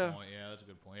 Hell yeah. Yeah, that's a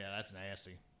good point. Yeah, that's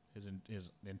nasty.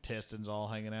 His intestines all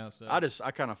hanging out and stuff.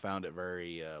 I kind of found it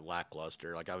very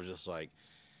lackluster. Like I was just like,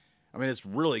 I mean, it's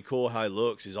really cool how he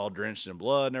looks. He's all drenched in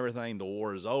blood and everything. The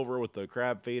war is over with the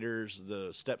crab feeders. The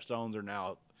stepstones are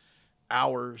now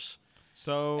ours.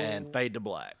 And fade to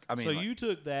black. I mean, so you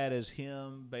took that as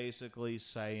him basically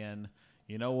saying,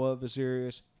 you know what,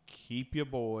 Viserys, keep your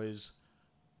boys.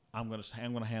 I'm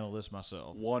gonna handle this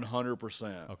myself.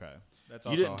 100%. Okay, that's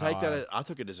you didn't take that. I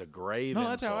took it as a grave. No,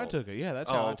 that's insult. how I took it. Yeah,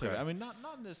 that's how I took it. I mean,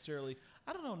 not necessarily.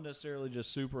 I don't know necessarily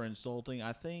just super insulting.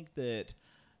 I think it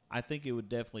would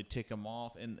definitely tick him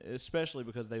off, and especially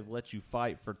because they've let you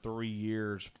fight for 3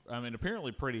 years. I mean,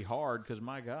 apparently pretty hard. Because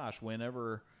my gosh,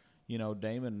 whenever.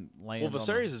 Daemon lands. Well,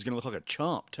 Viserys is going to look like a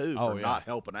chump too for not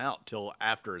helping out till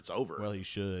after it's over. Well, he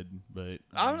should, but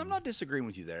I'm not disagreeing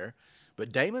with you there.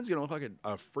 But Daemon's going to look like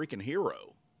a freaking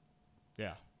hero.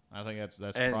 Yeah, I think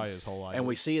that's probably his whole idea. And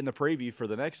we see in the preview for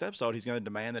the next episode, he's going to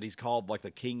demand that he's called like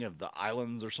the king of the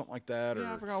islands or something like that.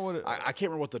 Yeah, or, I forgot what I can't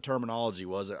remember what the terminology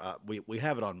was. We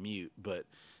have it on mute, but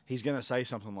he's going to say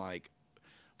something like,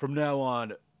 "From now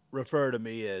on, refer to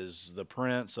me as the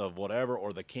prince of whatever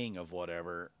or the king of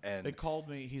whatever." And they called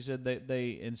me. He said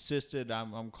they insisted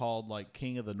I'm called like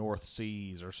King of the North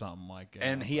Seas or something like that.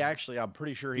 And he actually, I'm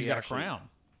pretty sure he's got a crown.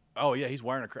 Oh yeah, he's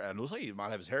wearing a crown. It looks like he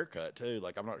might have his hair cut too.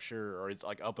 Like I'm not sure, or it's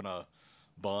like up in a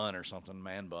bun or something,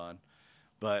 man bun.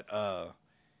 But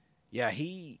yeah,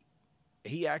 he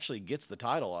actually gets the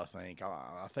title. I think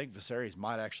Viserys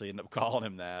might actually end up calling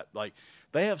him that. Like.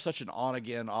 They have such an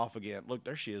on-again, off-again. Look,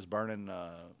 there she is burning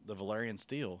the Valyrian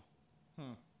steel,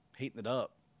 heating it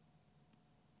up.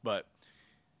 But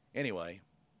anyway,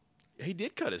 he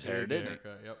did cut his hair, didn't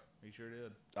he? Yep, he sure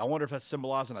did. I wonder if that's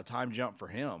symbolizing a time jump for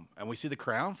him. And we see the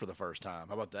crown for the first time.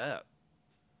 How about that?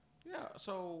 Yeah,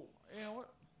 so,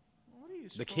 what do you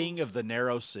suppose? The King of the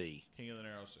Narrow Sea. King of the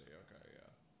Narrow Sea, okay,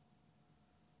 yeah.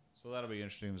 So that'll be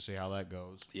interesting to see how that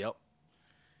goes. Yep.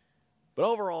 But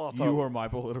overall, I thought... You are my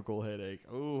political headache.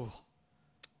 Ooh.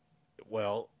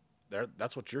 Well,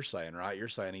 that's what you're saying, right? You're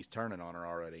saying he's turning on her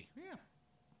already. Yeah.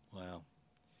 Well,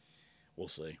 we'll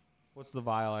see. What's the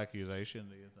vile accusation,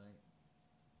 do you think?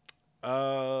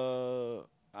 I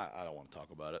don't want to talk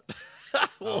about it.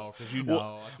 Because you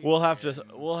know. We'll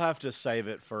have to save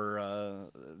it for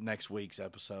next week's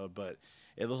episode, but...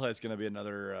 It looks like it's going to be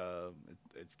another.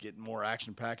 It's getting more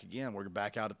action packed again. We're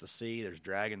back out at the sea. There's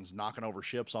dragons knocking over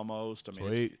ships almost. I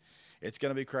mean, it's going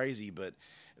to be crazy. But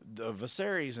the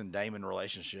Viserys and Daemon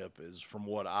relationship is, from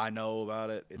what I know about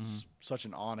it, it's such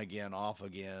an on again, off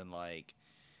again. Like,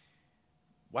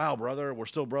 wow, brother, we're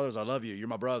still brothers. I love you. You're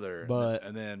my brother. But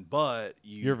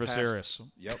you're Viserys.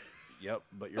 Yep.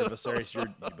 But you're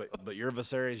Viserys. But you're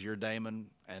Viserys. You're Daemon,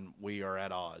 and we are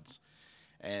at odds.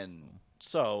 And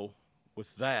so.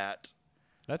 With that,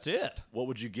 that's it. What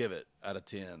would you give it out of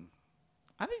 10?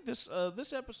 I think this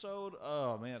episode.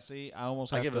 Oh man, see, I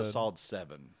give it a solid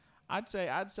 7. I'd say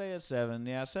a 7.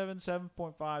 Yeah,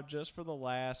 7.5 just for the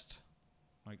last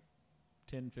like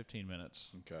 10, 15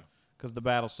 minutes. Okay. Because the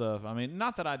battle stuff. I mean,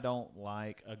 not that I don't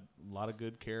like a lot of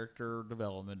good character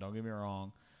development. Don't get me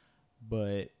wrong.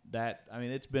 But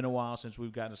it's been a while since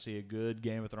we've gotten to see a good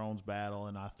Game of Thrones battle,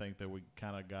 and I think that we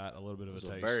kind of got a little bit of a taste. It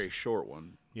was a very short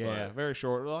one. Yeah, very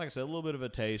short. Like I said, a little bit of a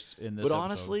taste in this episode. But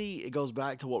honestly, it goes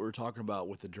back to what we were talking about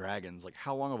with the dragons. Like,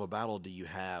 how long of a battle do you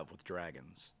have with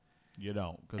dragons? You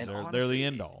don't, because they're the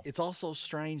end all. It's also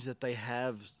strange that they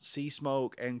have Sea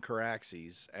Smoke and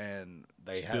Caraxes, and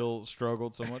they still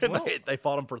struggled so much. Well, they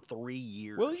fought them for 3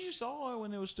 years. Well, you saw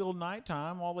when it was still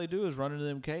nighttime. All they do is run into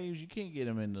them caves. You can't get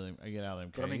them get out of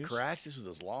them caves. But I mean, Caraxes with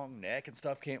his long neck and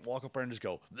stuff can't walk up there and just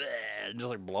go and just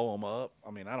like blow them up.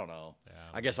 I mean, I don't know. Yeah,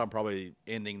 I guess I'm probably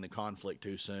ending the conflict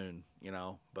too soon,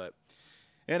 But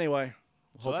anyway,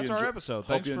 so that's our episode.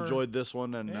 Hope you enjoyed this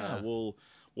one, and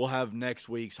we'll have next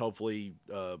week's hopefully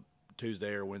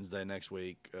Tuesday or Wednesday next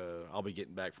week. I'll be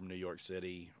getting back from New York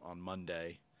City on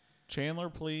Monday. Chandler,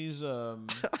 please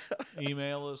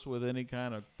email us with any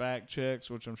kind of fact checks,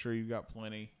 which I'm sure you've got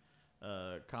plenty.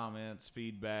 Comments,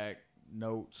 feedback,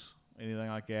 notes, anything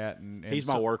like that. And he's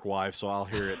my work wife, so I'll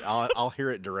hear it. I'll hear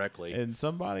it directly. And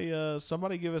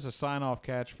somebody give us a sign off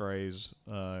catchphrase.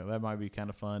 That might be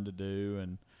kind of fun to do.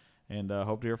 And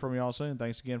hope to hear from you all soon.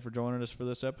 Thanks again for joining us for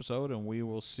this episode, and we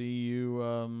will see you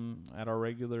at our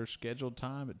regular scheduled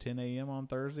time at 10 a.m. on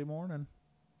Thursday morning.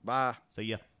 Bye. See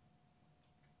ya.